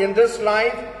 100-fold in this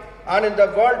life, and in the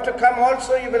world to come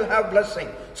also you will have blessing.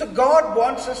 So God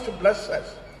wants us to bless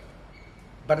us.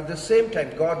 But at the same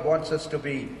time, God wants us to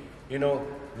be,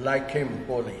 like him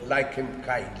holy, like him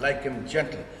kind, like him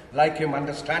gentle, like him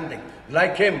understanding,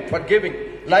 like him forgiving,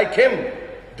 like him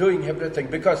doing everything.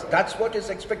 Because that's what his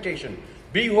expectation.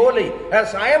 Be holy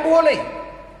as I am holy.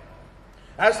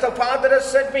 As the Father has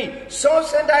sent me, so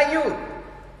send I you.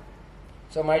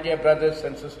 So my dear brothers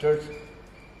and sisters,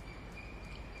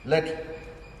 let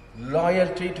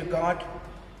loyalty to God,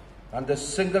 and the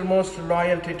single most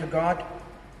loyalty to God,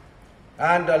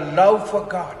 and a love for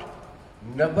God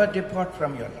never depart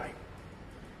from your life.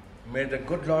 May the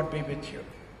good Lord be with you.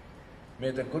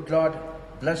 May the good Lord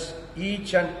bless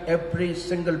each and every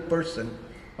single person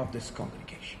of this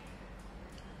congregation.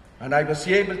 And I was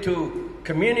able to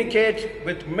communicate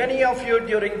with many of you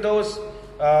during those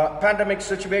pandemic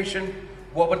situation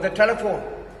over the telephone.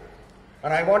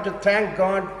 And I want to thank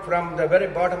God from the very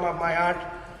bottom of my heart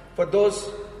for those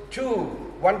two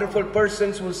wonderful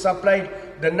persons who supplied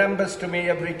the numbers to me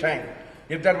every time.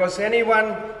 If there was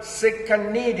anyone sick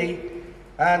and needy,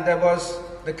 and there was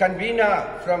the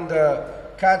convener from the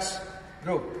CATS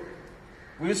group,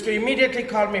 who used to immediately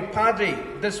call me,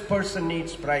 Padri, this person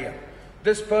needs prayer.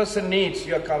 This person needs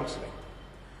your counseling.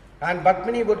 And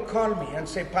Batmini would call me and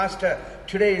say, Pastor,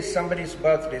 today is somebody's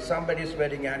birthday, somebody's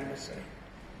wedding anniversary.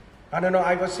 And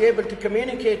I was able to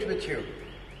communicate with you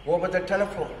over the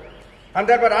telephone. And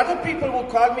there were other people who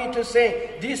called me to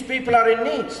say, these people are in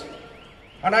needs.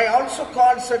 And I also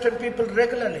called certain people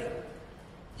regularly.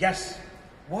 Yes,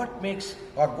 what makes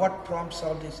or what prompts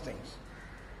all these things?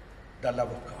 The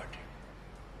love of God.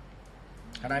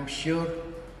 And I'm sure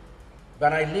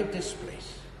when I leave this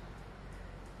place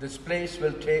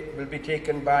will be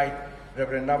taken by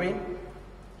Reverend Navin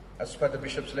as per the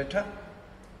bishop's letter,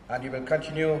 and he will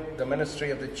continue the ministry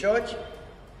of the church,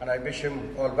 and I wish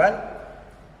him all well,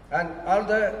 and all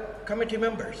the committee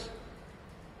members.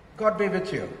 God be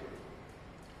with you.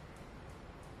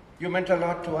 You meant a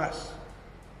lot to us.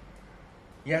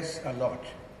 Yes, a lot.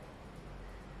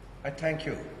 I thank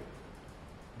you.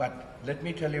 But let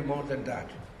me tell you more than that.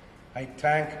 I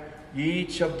thank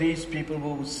each of these people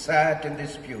who sat in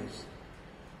these pews,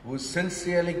 who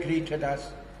sincerely greeted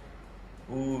us,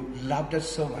 who loved us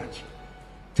so much.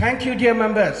 Thank you, dear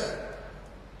members.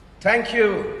 Thank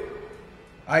you.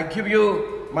 I give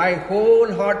you my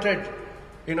wholehearted,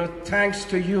 thanks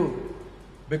to you.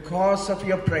 Because of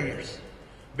your prayers,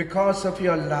 because of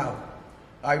your love,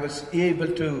 I was able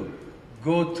to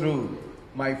go through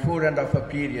my 4.5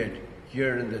 period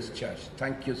here in this church.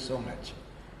 Thank you so much.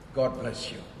 God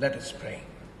bless you. Let us pray.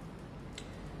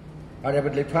 Our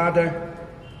Heavenly Father,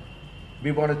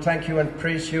 we want to thank you and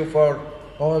praise you for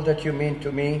all that you mean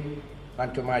to me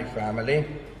and to my family.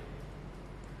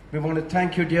 We want to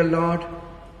thank you, dear Lord,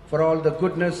 for all the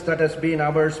goodness that has been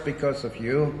ours because of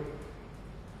you.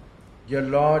 Dear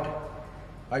Lord,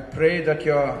 I pray that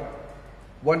your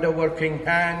wonder-working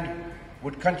hand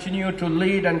would continue to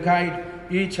lead and guide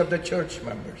each of the church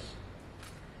members.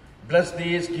 Bless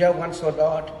these dear ones, O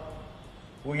Lord,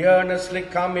 who earnestly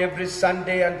come every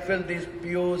Sunday and fill these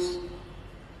pews,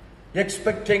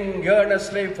 expecting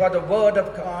earnestly for the word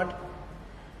of God,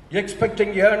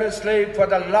 expecting earnestly for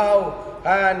the love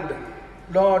and,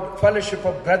 Lord, fellowship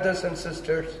of brothers and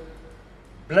sisters.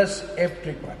 Bless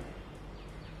everyone.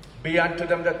 Be unto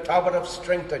them the tower of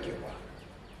strength that you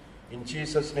are. In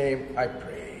Jesus' name I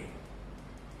pray.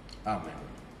 Amen.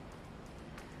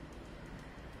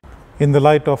 In the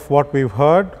light of what we've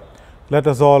heard, let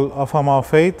us all affirm our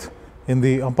faith in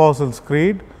the Apostles'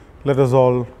 Creed. Let us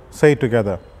all say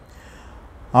together,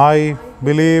 I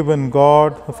believe in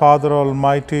God, the Father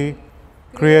Almighty,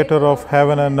 creator of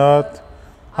heaven and earth.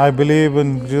 I believe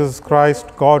in Jesus Christ,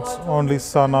 God's only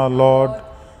Son, our Lord,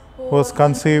 who was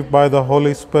conceived by the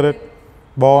Holy Spirit,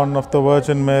 born of the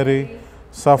Virgin Mary,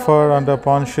 suffered under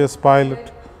Pontius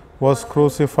Pilate, was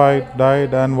crucified,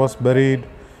 died, and was buried.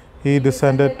 He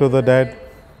descended to the dead.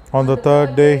 On the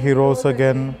third day he rose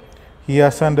again. He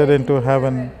ascended into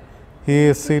heaven. He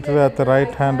is seated at the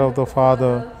right hand of the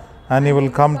Father, and he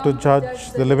will come to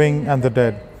judge the living and the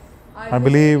dead. I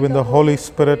believe in the Holy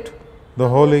Spirit, the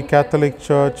Holy Catholic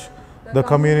Church, the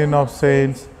communion of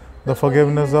saints, the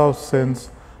forgiveness of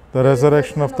sins, the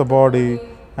resurrection of the body,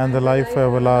 and the life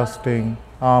everlasting.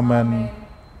 Amen.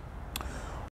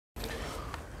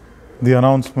 The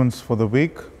announcements for the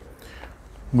week.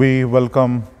 We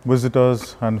welcome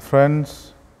visitors and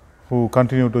friends who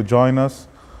continue to join us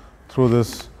through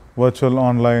this virtual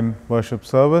online worship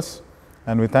service,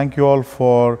 and we thank you all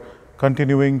for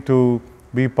continuing to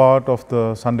be part of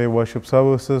the Sunday worship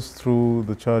services through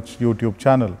the church YouTube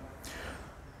channel.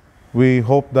 We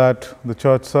hope that the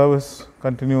church service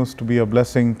continues to be a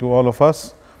blessing to all of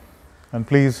us, and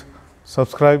please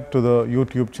subscribe to the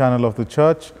YouTube channel of the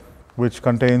church, which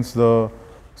contains the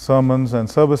sermons and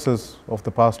services of the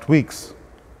past weeks.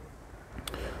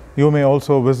 You may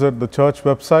also visit the church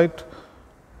website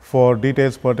for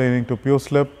details pertaining to pew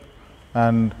slip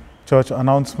and church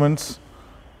announcements,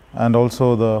 and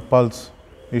also the pulse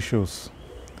issues.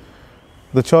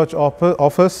 The church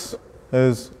office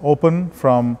is open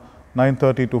from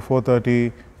 9:30 to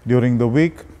 4:30 during the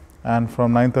week, and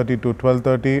from 9:30 to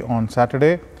 12:30 on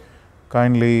Saturday.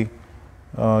 Kindly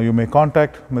you may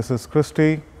contact Mrs.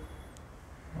 Christie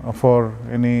for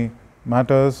any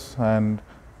matters, and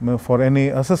for any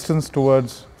assistance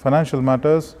towards financial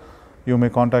matters, you may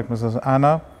contact Mrs.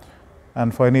 Anna.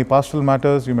 And for any pastoral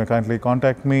matters, you may kindly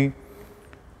contact me.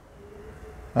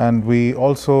 And we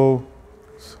also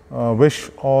wish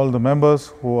all the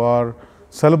members who are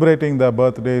celebrating their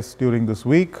birthdays during this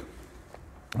week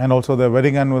and also their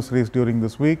wedding anniversaries during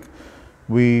this week.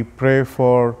 We pray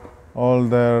for all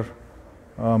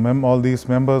these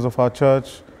members of our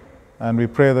church, and we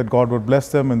pray that God would bless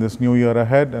them in this new year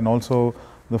ahead, and also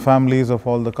the families of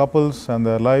all the couples and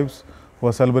their lives who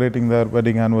are celebrating their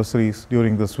wedding anniversaries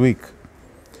during this week.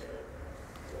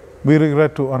 We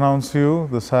regret to announce you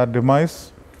the sad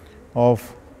demise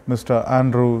of Mr.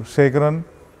 Andrew Shekaran,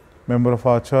 member of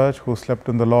our church, who slept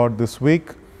in the Lord this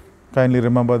week. Kindly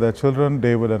remember their children,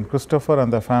 David and Christopher,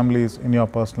 and their families in your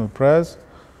personal prayers.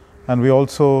 And we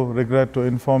also regret to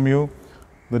inform you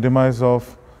the demise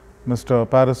of Mr.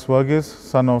 Paris Verghese,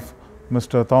 son of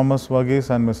Mr. Thomas Verghese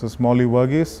and Mrs. Molly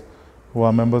Verghese, who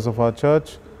are members of our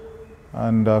church.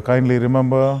 And kindly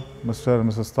remember Mr.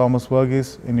 and Mrs. Thomas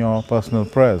Verghese in your personal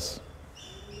prayers.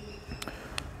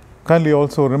 Kindly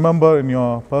also remember in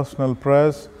your personal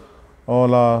prayers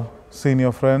all our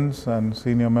senior friends and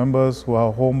senior members who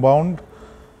are homebound,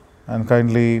 and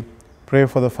kindly pray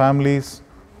for the families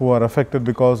who are affected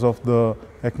because of the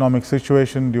economic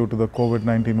situation due to the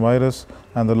COVID-19 virus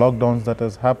and the lockdowns that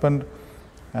has happened.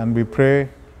 And we pray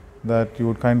that you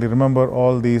would kindly remember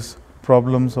all these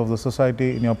problems of the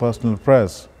society in your personal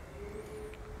prayers.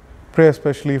 Pray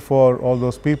especially for all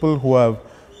those people who have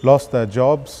lost their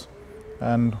jobs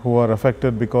and who are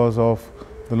affected because of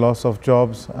the loss of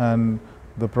jobs and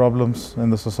the problems in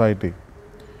the society.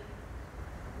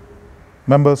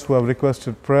 Members who have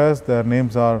requested prayers, their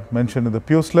names are mentioned in the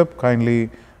pew slip. Kindly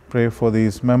pray for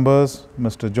these members: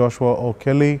 Mr. Joshua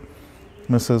O'Kelly,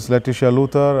 Mrs. Letitia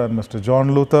Luther and Mr.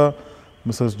 John Luther,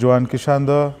 Mrs. Joanne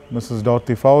Kishander, Mrs.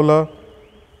 Dorothy Fowler,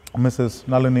 Mrs.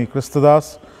 Nalini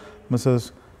Christadas,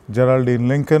 Mrs. Geraldine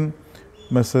Lincoln,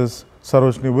 Mrs.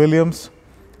 Sarojini Williams,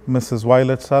 Mrs.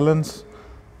 Violet Salins,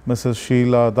 Mrs.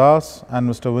 Sheila Das, and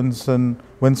Mr.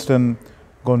 Winston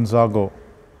Gonzago.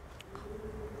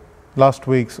 Last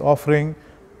week's offering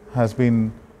has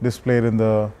been displayed in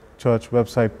the church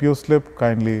website pew slip.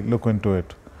 Kindly look into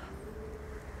it.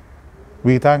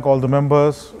 We thank all the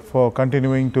members for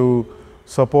continuing to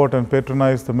support and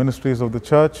patronize the ministries of the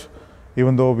church,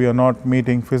 even though we are not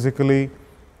meeting physically,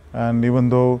 and even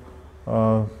though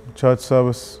church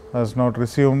service has not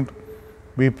resumed.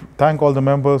 We thank all the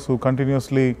members who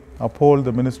continuously uphold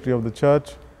the ministry of the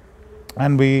church,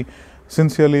 and we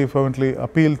sincerely, fervently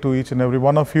appeal to each and every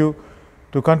one of you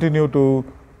to continue to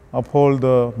uphold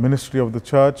the ministry of the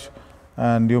church.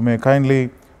 And you may kindly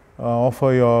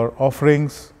offer your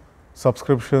offerings,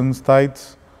 subscriptions,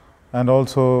 tithes, and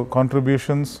also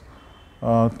contributions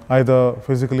either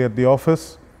physically at the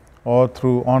office or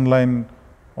through online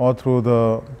or through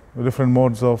the different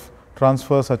modes of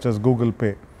transfer such as Google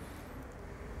Pay.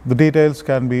 The details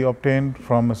can be obtained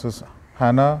from Mrs.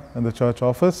 Hannah in the church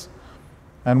office.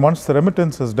 And once the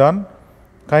remittance is done,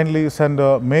 kindly send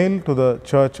a mail to the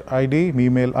church ID,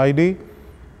 email ID,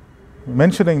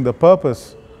 mentioning the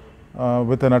purpose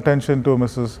with an attention to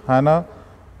Mrs. Hannah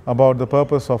about the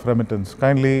purpose of remittance.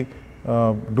 Kindly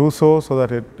do so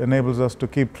that it enables us to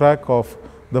keep track of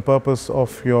the purpose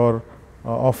of your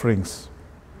offerings.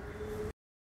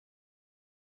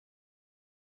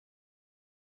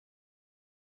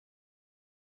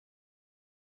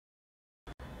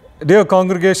 Dear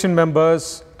congregation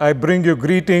members, I bring you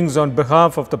greetings on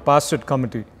behalf of the pastorate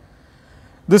committee.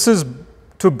 This is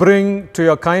to bring to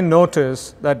your kind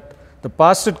notice that the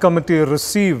pastorate committee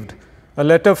received a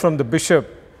letter from the bishop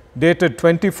dated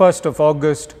 21st of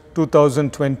August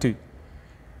 2020,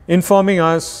 informing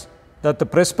us that the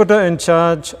presbyter in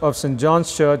charge of St.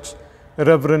 John's Church,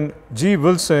 Reverend G.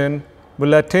 Wilson,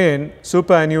 will attain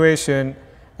superannuation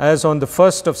as on the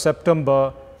 1st of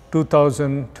September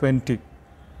 2020.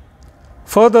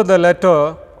 Further, the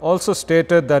letter also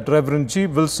stated that Reverend G.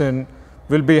 Wilson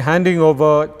will be handing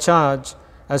over charge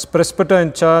as presbyter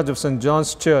in charge of St.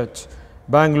 John's Church,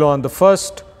 Bangalore, on the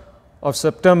 1st of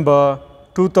September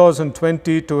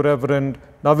 2020 to Reverend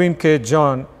Navin K.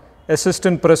 John,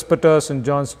 Assistant Presbyter, St.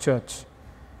 John's Church,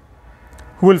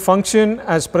 who will function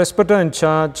as presbyter in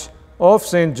charge of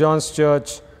St. John's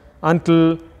Church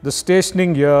until the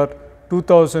stationing year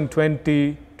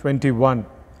 2020-21.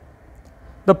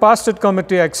 The pastorate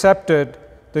committee accepted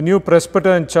the new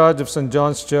presbyter in charge of St.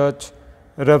 John's Church,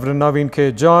 Reverend Navin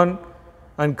K. John,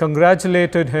 and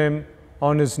congratulated him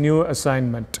on his new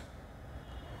assignment.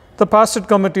 The pastorate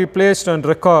committee placed on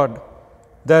record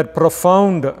their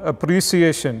profound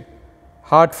appreciation,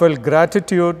 heartfelt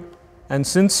gratitude, and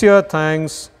sincere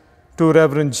thanks to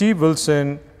Reverend G.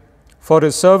 Wilson for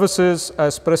his services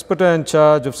as presbyter in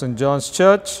charge of St. John's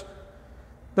Church.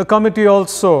 The committee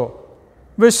also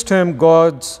wished him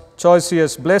God's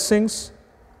choicest blessings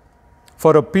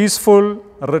for a peaceful,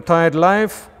 retired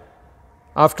life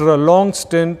after a long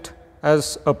stint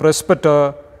as a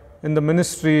presbyter in the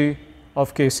ministry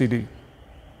of KCD.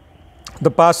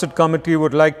 The pastorate committee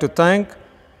would like to thank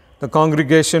the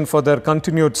congregation for their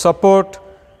continued support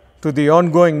to the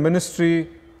ongoing ministry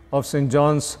of St.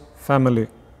 John's family.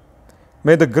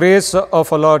 May the grace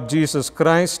of our Lord Jesus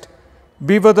Christ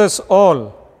be with us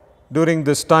all during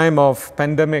this time of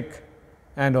pandemic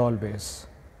and always.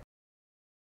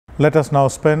 Let us now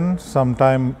spend some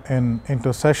time in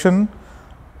intercession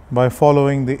by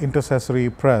following the intercessory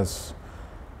prayers.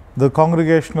 The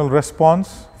congregational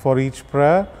response for each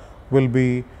prayer will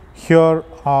be, "Hear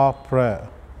our prayer."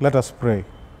 Let us pray.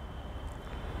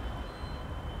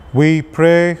 We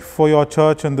pray for your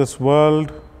church in this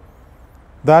world,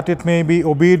 that it may be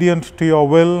obedient to your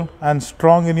will and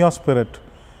strong in your spirit,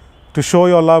 to show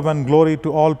your love and glory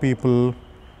to all people,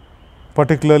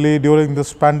 particularly during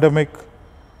this pandemic.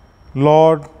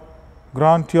 Lord,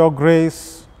 grant your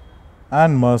grace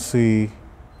and mercy.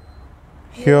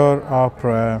 Hear our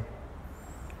prayer.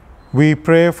 We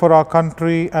pray for our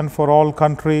country and for all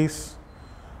countries,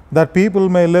 that people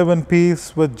may live in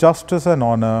peace with justice and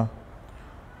honor.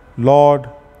 Lord,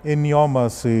 in your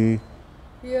mercy,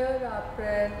 Hear our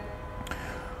prayer.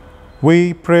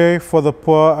 we pray for the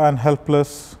poor and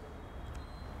helpless,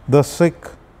 the sick,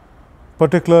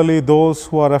 particularly those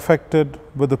who are affected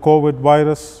with the COVID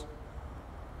virus,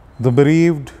 the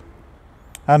bereaved,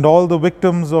 and all the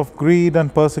victims of greed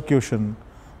and persecution,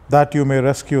 that you may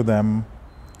rescue them.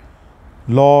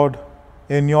 Lord,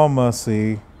 in your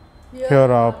mercy,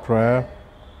 hear our prayer.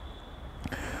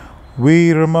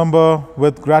 We remember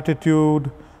with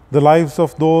gratitude the lives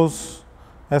of those,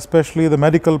 especially the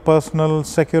medical personnel,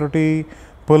 security,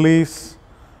 police,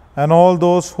 and all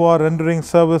those who are rendering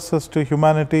services to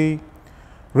humanity,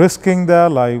 risking their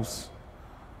lives.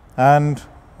 And,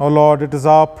 O Lord, it is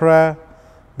our prayer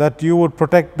that you would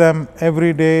protect them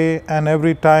every day and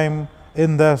every time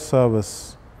in their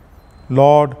service.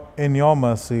 Lord, in your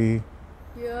mercy,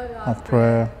 Hear our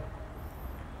prayer.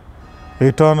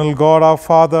 Eternal God, our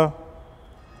Father,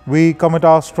 we commit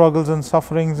our struggles and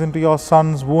sufferings into your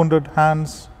Son's wounded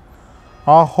hands,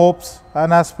 our hopes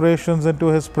and aspirations into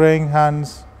his praying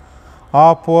hands,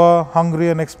 our poor, hungry,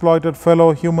 and exploited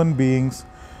fellow human beings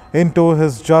into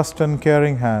his just and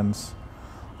caring hands,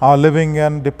 our living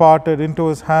and departed into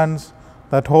his hands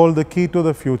that hold the key to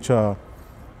the future.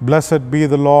 Blessed be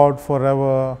the Lord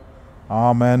forever.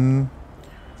 Amen.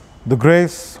 The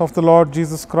grace of the Lord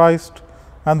Jesus Christ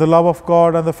and the love of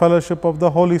God and the fellowship of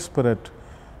the Holy Spirit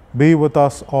be with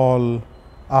us all.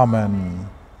 Amen.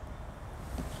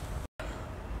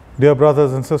 Dear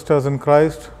brothers and sisters in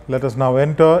Christ, let us now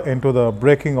enter into the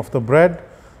breaking of the bread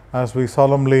as we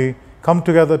solemnly come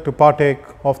together to partake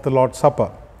of the Lord's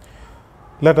Supper.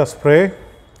 Let us pray.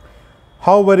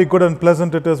 How very good and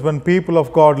pleasant it is when people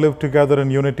of God live together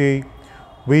in unity.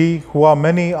 We who are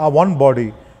many are one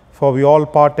body, for we all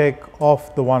partake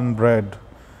of the one bread.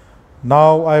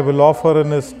 Now I will offer in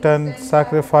his tent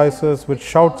sacrifices with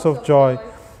shouts of joy.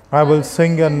 I will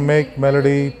sing and make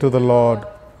melody to the Lord.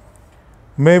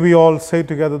 May we all say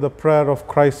together the prayer of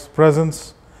Christ's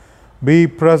presence. Be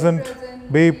present,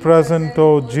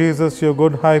 O Jesus, your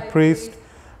good high priest,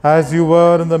 as you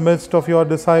were in the midst of your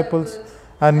disciples,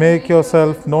 and make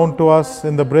yourself known to us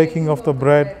in the breaking of the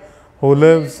bread, who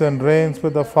lives and reigns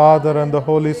with the Father and the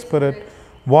Holy Spirit,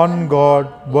 one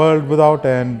God, world without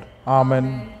end.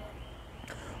 Amen.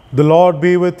 The Lord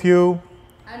be with you,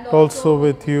 and also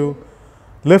with you.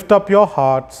 Lift up your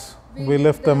hearts. We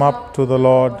lift them up to the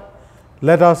Lord.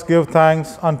 Let us give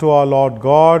thanks unto our Lord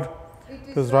God.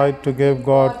 It is right to give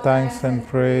God thanks and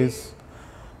praise.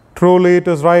 Truly it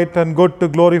is right and good to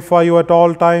glorify you at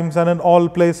all times and in all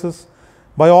places,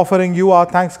 by offering you our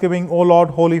thanksgiving, O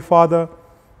Lord, Holy Father.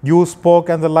 You spoke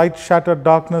and the light shattered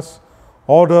darkness.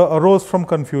 Order arose from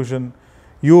confusion.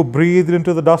 You breathed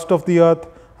into the dust of the earth,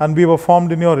 and we were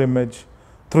formed in your image.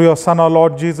 Through your Son, our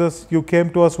Lord Jesus, you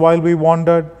came to us while we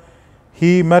wandered.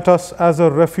 He met us as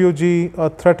a refugee, a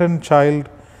threatened child.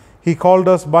 He called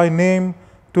us by name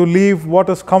to leave what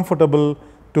is comfortable,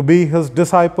 to be his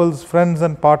disciples, friends,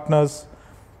 and partners.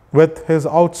 With his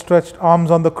outstretched arms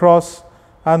on the cross,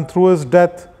 and through his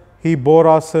death, he bore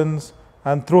our sins,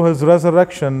 and through his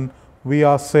resurrection, we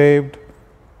are saved.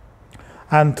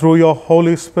 And through your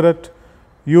Holy Spirit,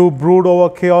 you brood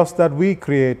over chaos that we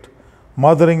create,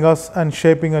 mothering us and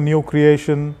shaping a new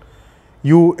creation.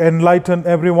 You enlighten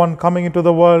everyone coming into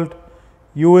the world.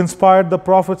 You inspired the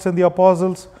prophets and the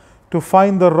apostles to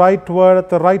find the right word at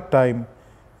the right time,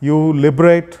 you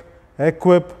liberate,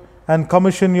 equip, and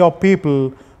commission your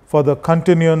people for the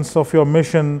continuance of your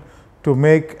mission to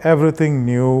make everything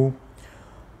new.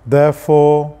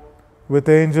 Therefore, with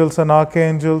angels and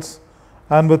archangels,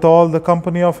 and with all the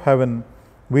company of heaven,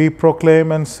 we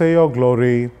proclaim and say your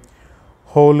glory.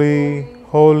 Holy,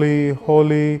 holy,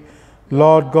 holy,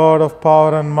 Lord God of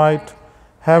power and might,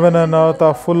 heaven and earth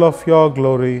are full of your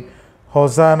glory.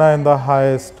 Hosanna in the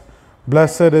highest.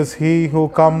 Blessed is he who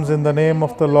comes in the name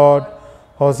of the Lord.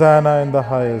 Hosanna in the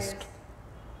highest.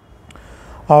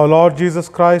 Our Lord Jesus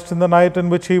Christ, in the night in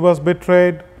which he was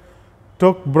betrayed,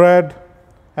 took bread,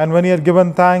 and when he had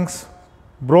given thanks,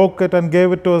 broke it and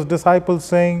gave it to his disciples,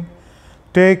 saying,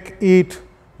 "Take, eat,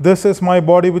 this is my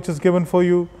body which is given for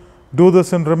you. Do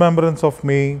this in remembrance of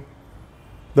me."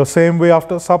 The same way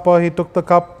after supper he took the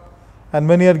cup, and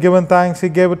when he had given thanks, he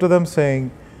gave it to them,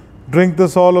 saying, "Drink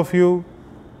this all of you.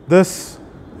 This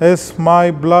is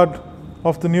my blood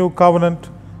of the new covenant,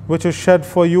 which is shed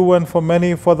for you and for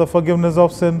many for the forgiveness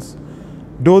of sins.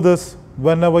 Do this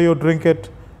whenever you drink it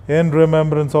in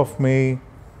remembrance of me."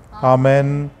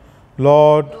 Amen.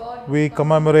 Lord, we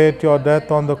commemorate your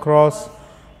death on the cross.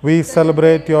 We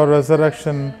celebrate your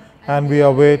resurrection, and we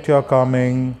await your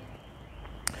coming.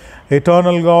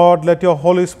 Eternal God, let your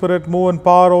Holy Spirit move in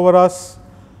power over us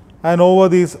and over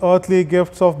these earthly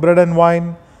gifts of bread and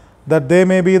wine, that they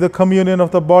may be the communion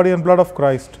of the body and blood of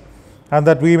Christ, and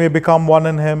that we may become one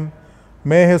in him.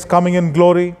 May his coming in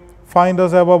glory find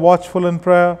us ever watchful in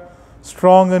prayer,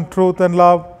 strong in truth and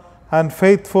love, and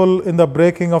faithful in the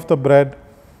breaking of the bread.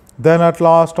 Then at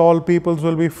last all peoples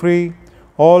will be free,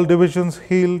 all divisions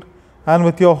healed, and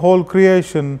with your whole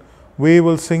creation we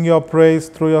will sing your praise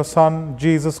through your Son,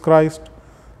 Jesus Christ,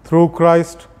 through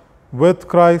Christ, with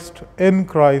Christ,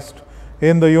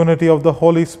 in the unity of the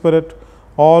Holy Spirit.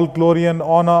 All glory and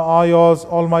honor are yours,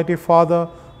 Almighty Father,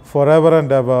 forever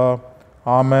and ever.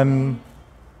 Amen.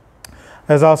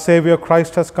 As our Savior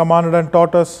Christ has commanded and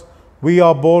taught us, we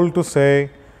are bold to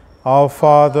say, "Our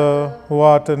Father, who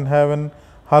art in heaven,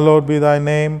 hallowed be thy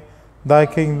name. Thy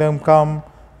kingdom come,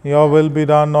 your will be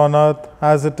done on earth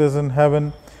as it is in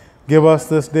heaven. Give us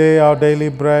this day our daily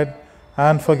bread,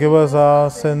 and forgive us our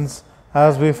sins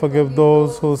as we forgive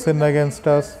those who sin against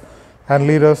us. And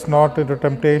lead us not into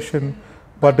temptation,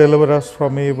 but deliver us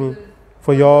from evil.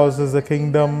 For yours is the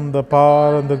kingdom, the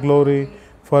power, and the glory,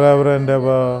 forever and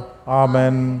ever.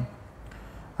 Amen."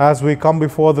 As we come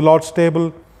before the Lord's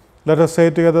table, let us say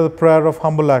together the prayer of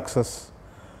humble access.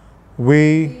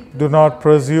 We do not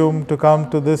presume to come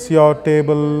to this your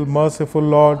table, merciful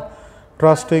Lord,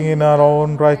 trusting in our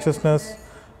own righteousness,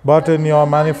 but in your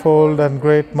manifold and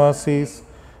great mercies.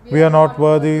 We are not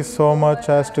worthy so much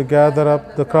as to gather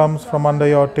up the crumbs from under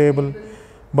your table,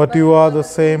 but you are the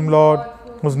same Lord,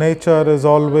 whose nature is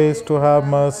always to have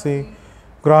mercy.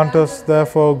 Grant us,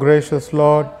 therefore, gracious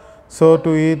Lord, so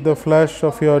to eat the flesh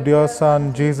of your dear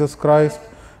Son, Jesus Christ,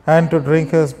 and to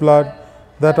drink his blood,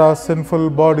 that our sinful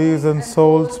bodies and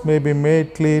souls may be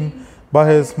made clean by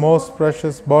his most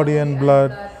precious body and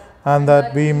blood, and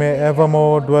that we may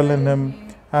evermore dwell in him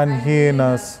and he in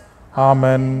us.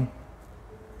 Amen.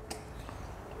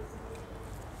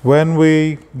 When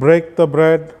we break the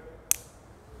bread,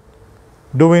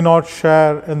 do we not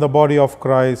share in the body of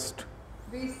Christ?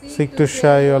 Seek to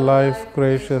share your life,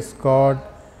 gracious God.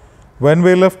 When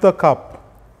we lift the cup,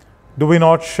 do we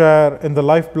not share in the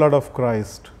lifeblood of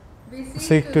Christ?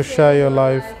 Seek to share your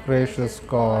life, gracious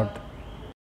God.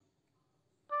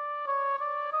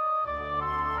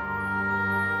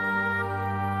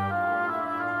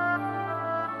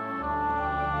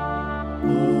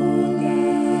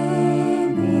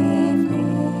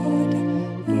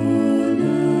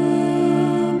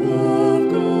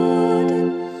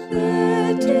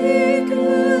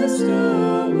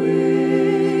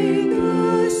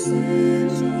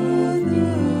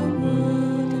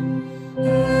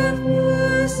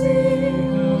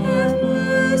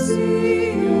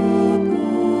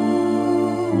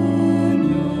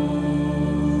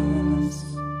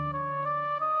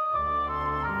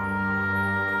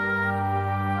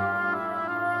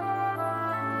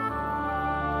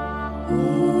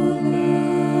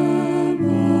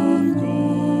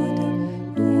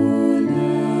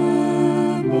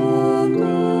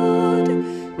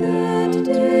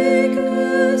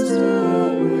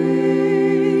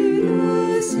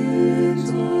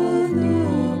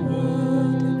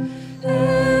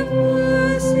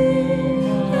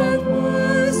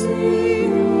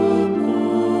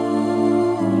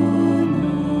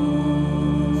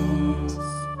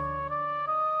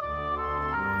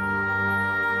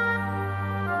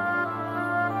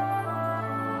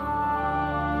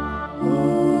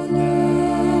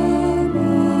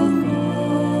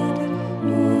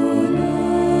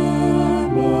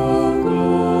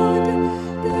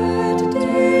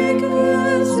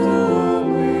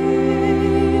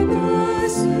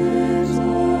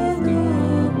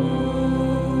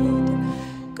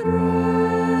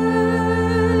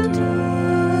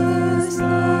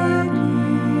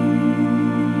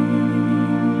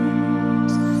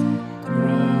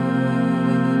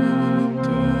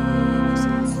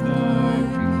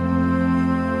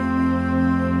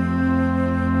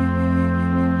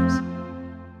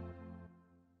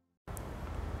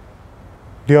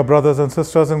 Dear brothers and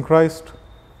sisters in Christ,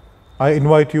 I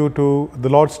invite you to the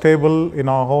Lord's table in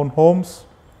our own homes.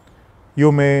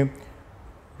 You may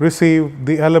receive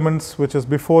the elements which is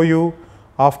before you.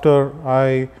 After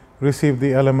I receive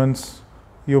the elements,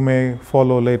 you may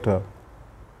follow later.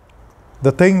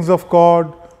 The things of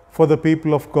God for the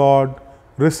people of God,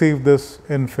 receive this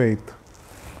in faith.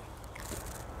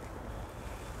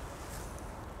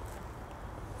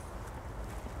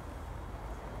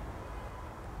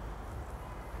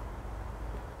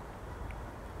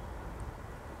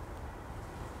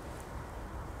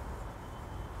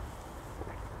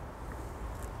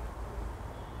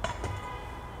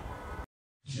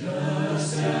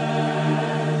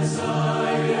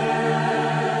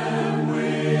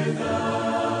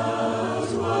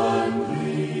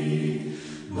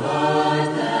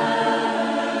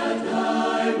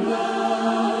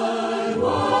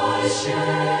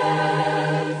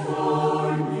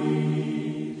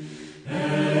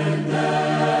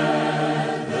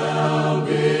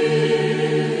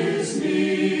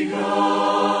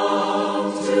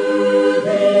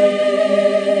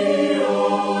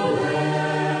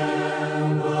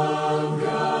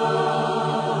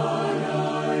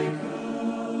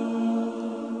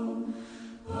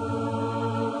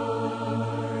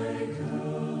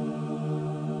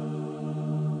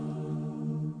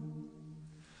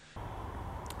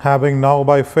 Having now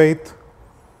by faith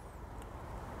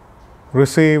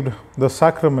received the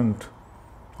sacrament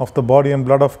of the body and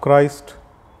blood of Christ,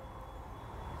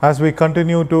 as we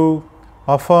continue to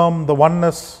affirm the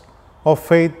oneness of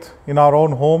faith in our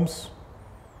own homes,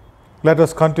 let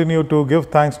us continue to give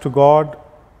thanks to God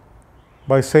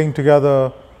by saying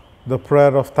together the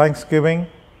prayer of thanksgiving.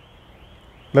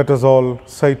 Let us all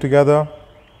say together,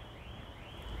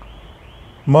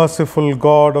 Merciful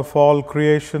God of all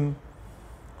creation,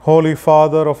 Holy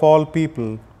Father of all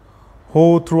people,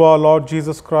 who through our Lord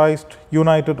Jesus Christ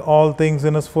united all things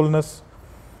in His fullness,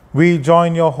 we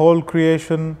join your whole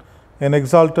creation in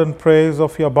exultant praise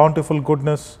of your bountiful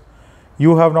goodness.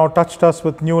 You have now touched us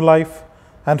with new life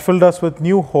and filled us with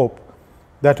new hope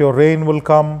that your reign will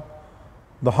come,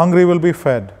 the hungry will be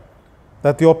fed,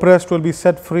 that the oppressed will be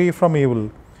set free from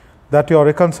evil, that your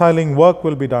reconciling work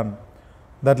will be done,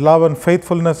 that love and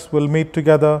faithfulness will meet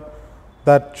together,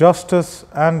 that justice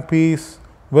and peace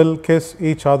will kiss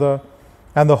each other,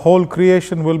 and the whole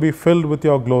creation will be filled with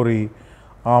your glory.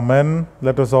 Amen.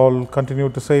 Let us all continue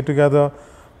to say together,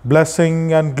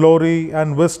 blessing and glory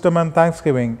and wisdom and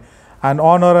thanksgiving and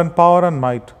honor and power and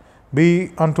might be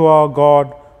unto our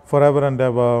God forever and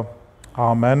ever.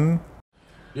 Amen.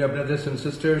 Dear brothers and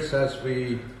sisters,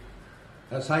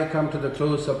 as I come to the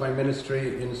close of my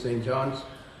ministry in St. John's,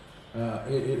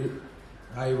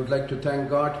 I would like to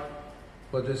thank God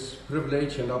for this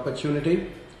privilege and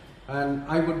opportunity, and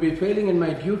I would be failing in my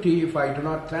duty if I do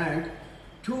not thank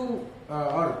two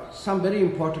or some very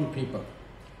important people,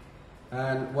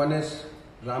 and one is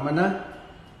Ramana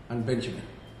and Benjamin,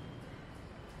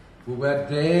 who were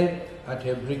there at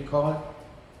every call,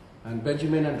 and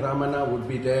Benjamin and Ramana would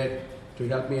be there to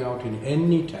help me out in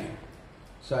any time.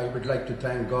 So I would like to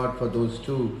thank God for those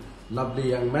two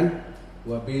lovely young men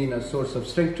who have been a source of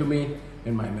strength to me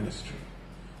in my ministry.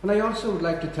 And I also would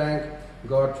like to thank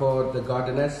God for the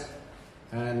gardeners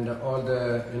and all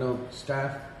the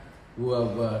staff who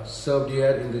have served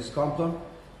here in this compound.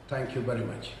 Thank you very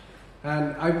much.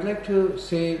 And I would like to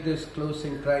say this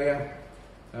closing prayer,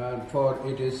 for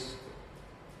it is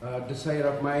a desire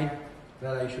of mine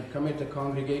that I should commit the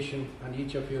congregation and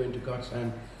each of you into God's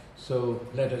hand. So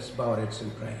let us bow our heads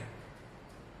in prayer.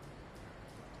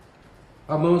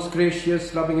 Our most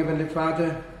gracious, loving Heavenly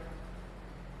Father,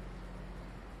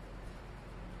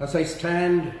 as I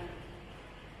stand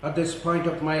at this point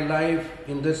of my life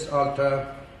in this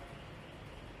altar,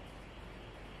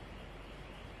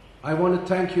 I want to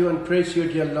thank you and praise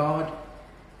you, dear Lord,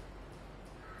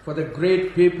 for the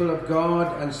great people of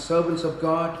God and servants of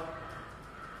God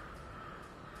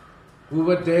who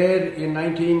were there in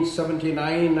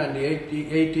 1979 and the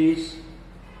 80s,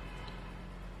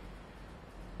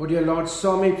 who, dear Lord,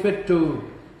 saw me fit to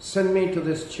send me to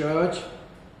this church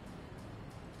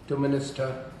to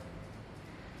minister.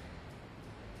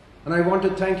 And I want to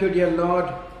thank you, dear Lord.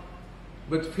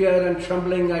 With fear and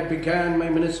trembling I began my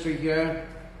ministry here.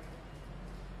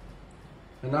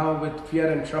 And now with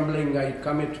fear and trembling I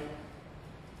commit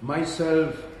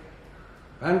myself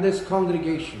and this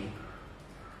congregation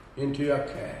into your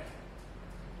care.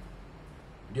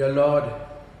 Dear Lord,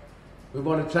 we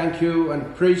want to thank you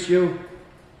and praise you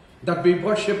that we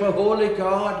worship a holy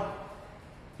God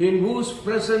in whose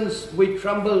presence we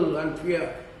tremble and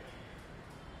fear.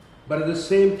 But at the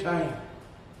same time,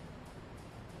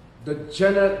 the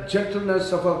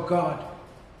gentleness of our God.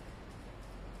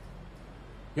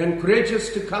 Encourage us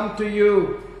to come to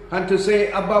you and to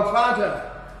say, Abba, Father.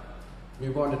 We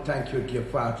want to thank you, dear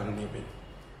Father in heaven.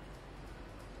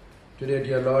 Today,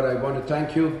 dear Lord, I want to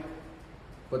thank you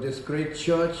for this great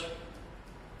church,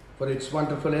 for its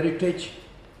wonderful heritage,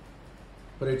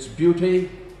 for its beauty,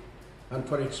 and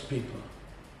for its people.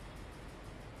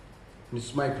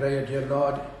 It's my prayer, dear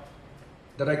Lord,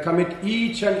 that I commit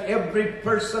each and every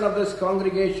person of this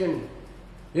congregation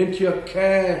into your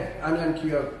care and into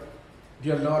your,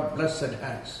 dear Lord, blessed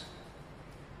hands.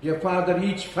 Dear Father,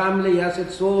 each family has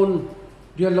its own,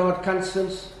 dear Lord,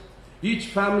 concerns. Each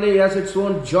family has its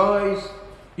own joys.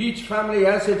 Each family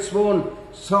has its own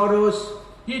sorrows.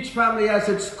 Each family has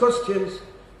its questions.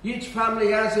 Each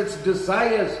family has its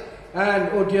desires. And,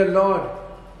 oh dear Lord,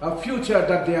 a future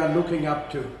that they are looking up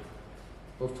to.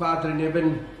 Oh Father in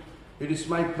heaven, it is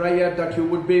my prayer that you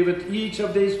would be with each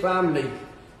of these family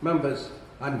members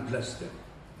and bless them.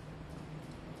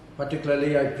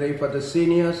 Particularly, I pray for the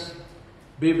seniors.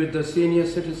 Be with the senior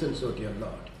citizens, oh dear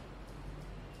Lord.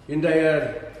 In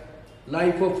their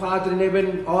life, oh Father in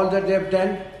heaven, all that they have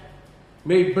done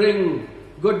may bring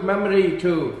good memory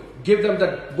to give them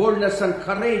that boldness and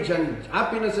courage and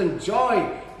happiness and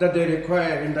joy that they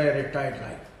require in their retired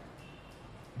life.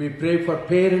 We pray for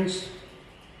parents,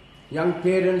 young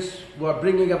parents who are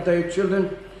bringing up their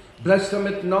children. Bless them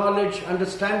with knowledge,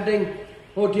 understanding,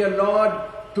 oh dear Lord,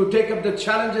 to take up the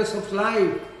challenges of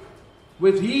life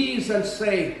with ease and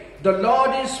say, the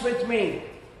Lord is with me.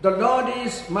 The Lord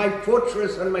is my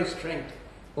fortress and my strength.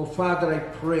 Oh Father, I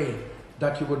pray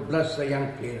that you would bless the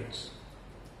young parents.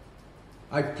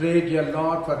 I pray, dear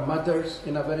Lord, for mothers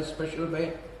in a very special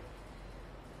way,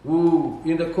 who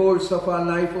in the course of our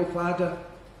life, oh Father,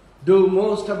 do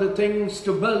most of the things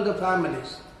to build the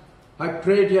families. I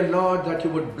pray, dear Lord, that you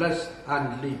would bless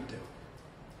and lead them.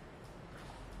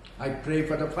 I pray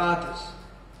for the fathers.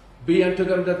 Be unto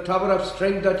them the tower of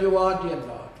strength that you are, dear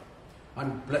Lord,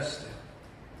 and bless them.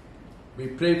 We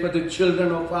pray for the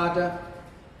children, oh Father.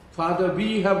 Father,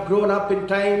 we have grown up in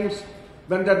times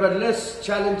when there were less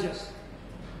challenges,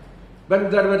 when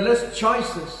there were less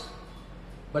choices.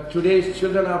 But today's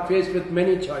children are faced with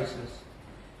many choices.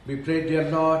 We pray, dear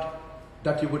Lord,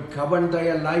 that you would govern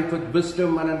their life with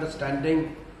wisdom and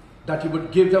understanding, that you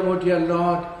would give them, oh dear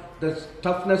Lord, the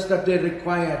toughness that they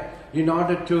require in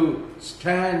order to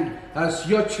stand as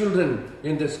your children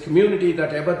in this community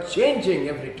that ever changing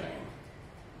every time.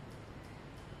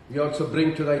 We also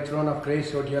bring to thy throne of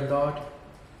grace, O dear Lord,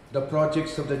 the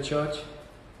projects of the church,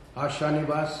 Asha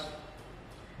Nivas,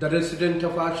 the resident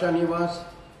of Asha Nivas,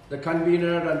 the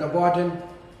convener and the warden.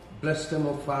 Bless them,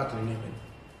 O Father in heaven.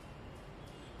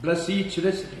 Bless each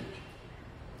resident.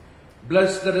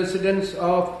 Bless the residents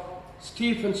of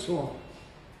Stephen's home.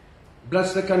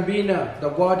 Bless the convener, the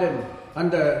warden, and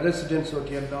the residents, O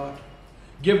dear Lord.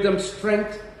 Give them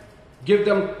strength. Give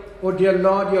them, O dear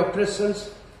Lord, your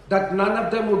presence, that none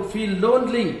of them would feel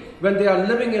lonely when they are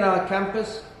living in our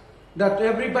campus, that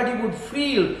everybody would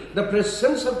feel the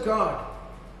presence of God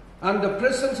and the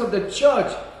presence of the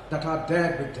church that are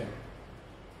there with them.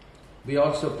 We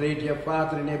also pray, dear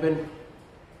Father in heaven,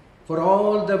 for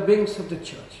all the wings of the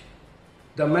church,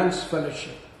 the men's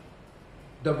fellowship,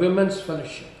 the women's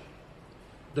fellowship,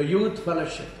 the youth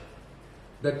fellowship,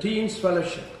 the teens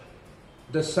fellowship,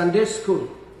 the Sunday school,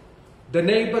 the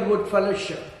neighborhood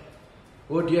fellowship.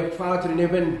 Oh dear Father in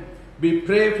heaven, we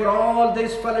pray for all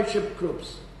these fellowship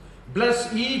groups.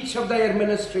 Bless each of their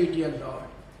ministry, dear Lord.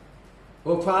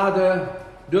 Oh Father,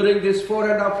 during these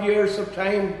 4.5 years of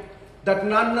time, that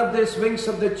none of these wings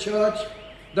of the church,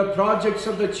 the projects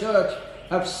of the church,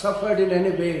 have suffered in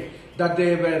any way, that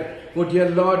they were, oh dear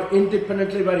Lord,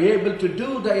 independently were able to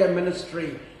do their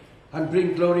ministry and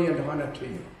bring glory and honor to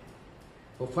you.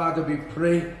 Oh Father, we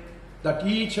pray that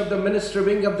each of the ministry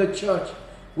wing of the church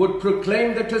would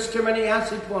proclaim the testimony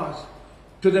as it was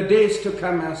to the days to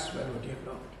come as well, oh dear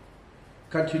Lord.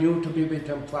 Continue to be with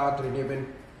them, Father in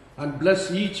heaven, and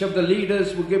bless each of the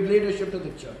leaders who give leadership to the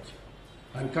church,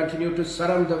 and continue to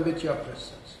surround them with your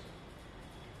presence.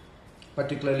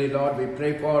 Particularly, Lord, we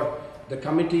pray for the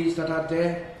committees that are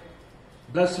there.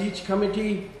 Bless each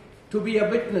committee to be a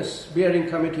witness-bearing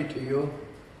committee to you.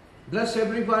 Bless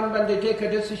everyone when they take a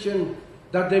decision,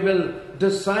 that they will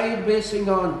decide basing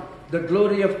on the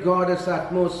glory of God as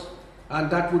utmost,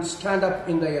 and that would stand up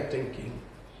in their thinking.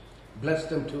 Bless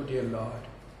them too, dear Lord.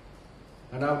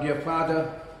 And now, dear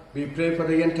Father, we pray for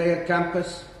the entire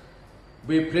campus.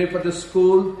 We pray for the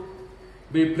school.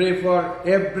 We pray for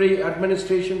every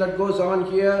administration that goes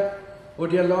on here. Oh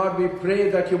dear Lord, we pray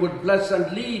that you would bless and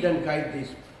lead and guide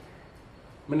these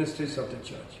ministries of the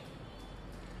church.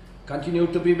 Continue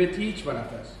to be with each one of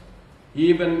us,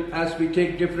 even as we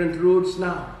take different routes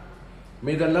now.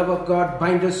 May the love of God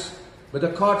bind us with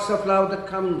the cords of love that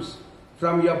comes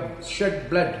from your shed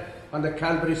blood on the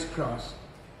Calvary's cross,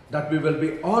 that we will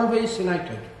be always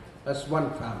united as one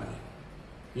family.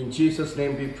 In Jesus'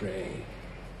 name we pray.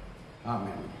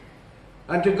 Amen.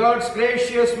 And to God's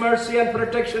gracious mercy and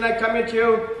protection I commit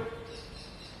you.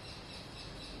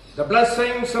 The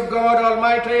blessings of God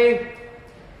Almighty,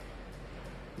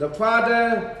 the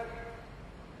Father,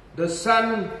 the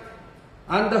Son,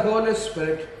 and the Holy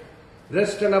Spirit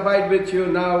rest and abide with you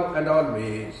now and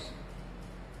always.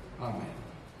 Amen.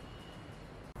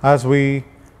 As we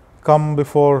come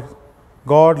before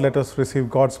God, let us receive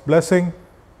God's blessing.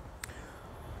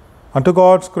 Unto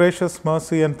God's gracious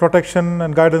mercy and protection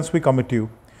and guidance we commit you.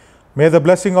 May the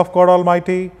blessing of God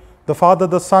Almighty, the Father,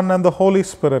 the Son, and the Holy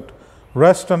Spirit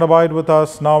rest and abide with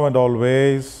us now and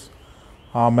always.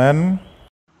 Amen.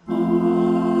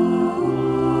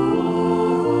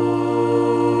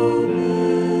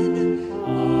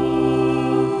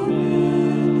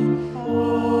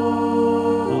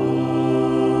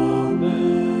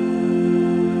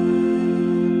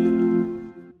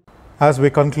 As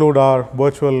we conclude our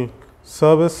virtual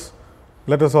service,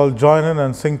 let us all join in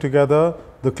and sing together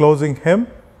the closing hymn.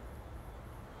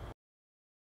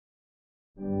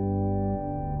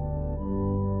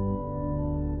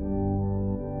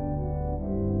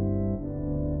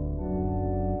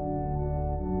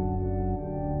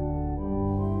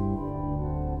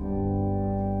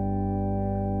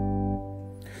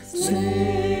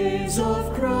 Slaves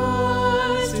of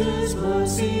Christ, His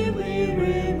mercy we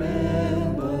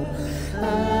remember,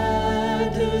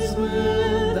 and His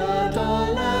will that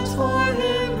all acts for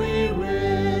Him we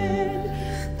win.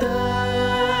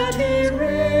 That He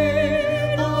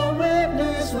reign, our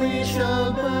witness we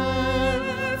shall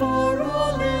bear, for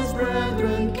all His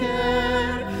brethren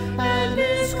care, and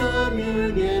His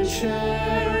communion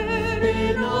share,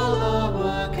 in all our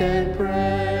work and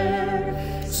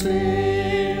prayer.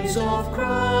 Slaves of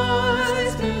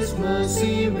Christ, His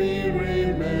mercy we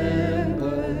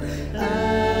remember,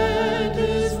 and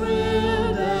His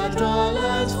will that all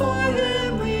acts for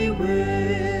Him we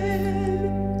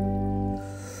win.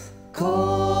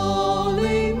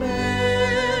 Calling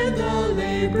men, the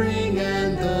laboring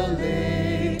and the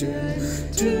laden,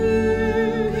 to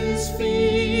His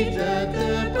feet, that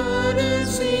their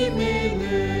burdens He may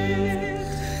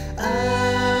lift.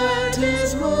 At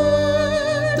His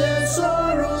word, their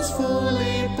sorrows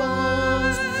fully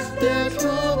past, their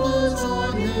troubles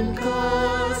on Him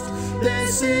cast, their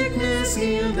sickness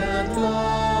healed at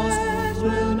last,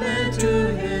 will men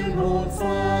to Him hold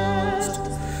fast.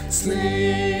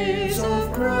 Slaves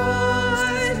of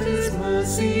Christ, His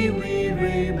mercy we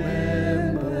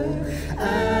remember,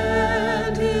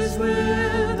 and His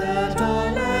will that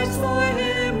all acts for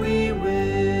Him we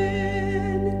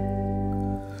win.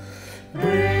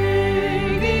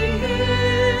 Bringing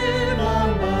Him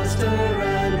our Master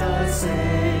and our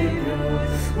Savior,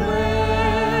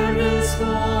 where His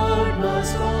Lord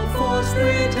must all false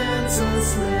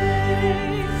pretenses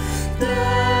slay.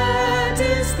 That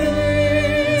His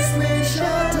peace may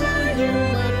shatter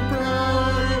human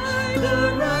pride,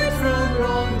 the right from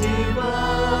wrong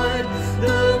divide,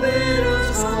 the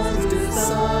widow's cause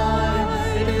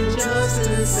decide,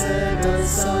 injustice set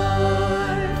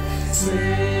aside.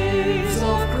 Slay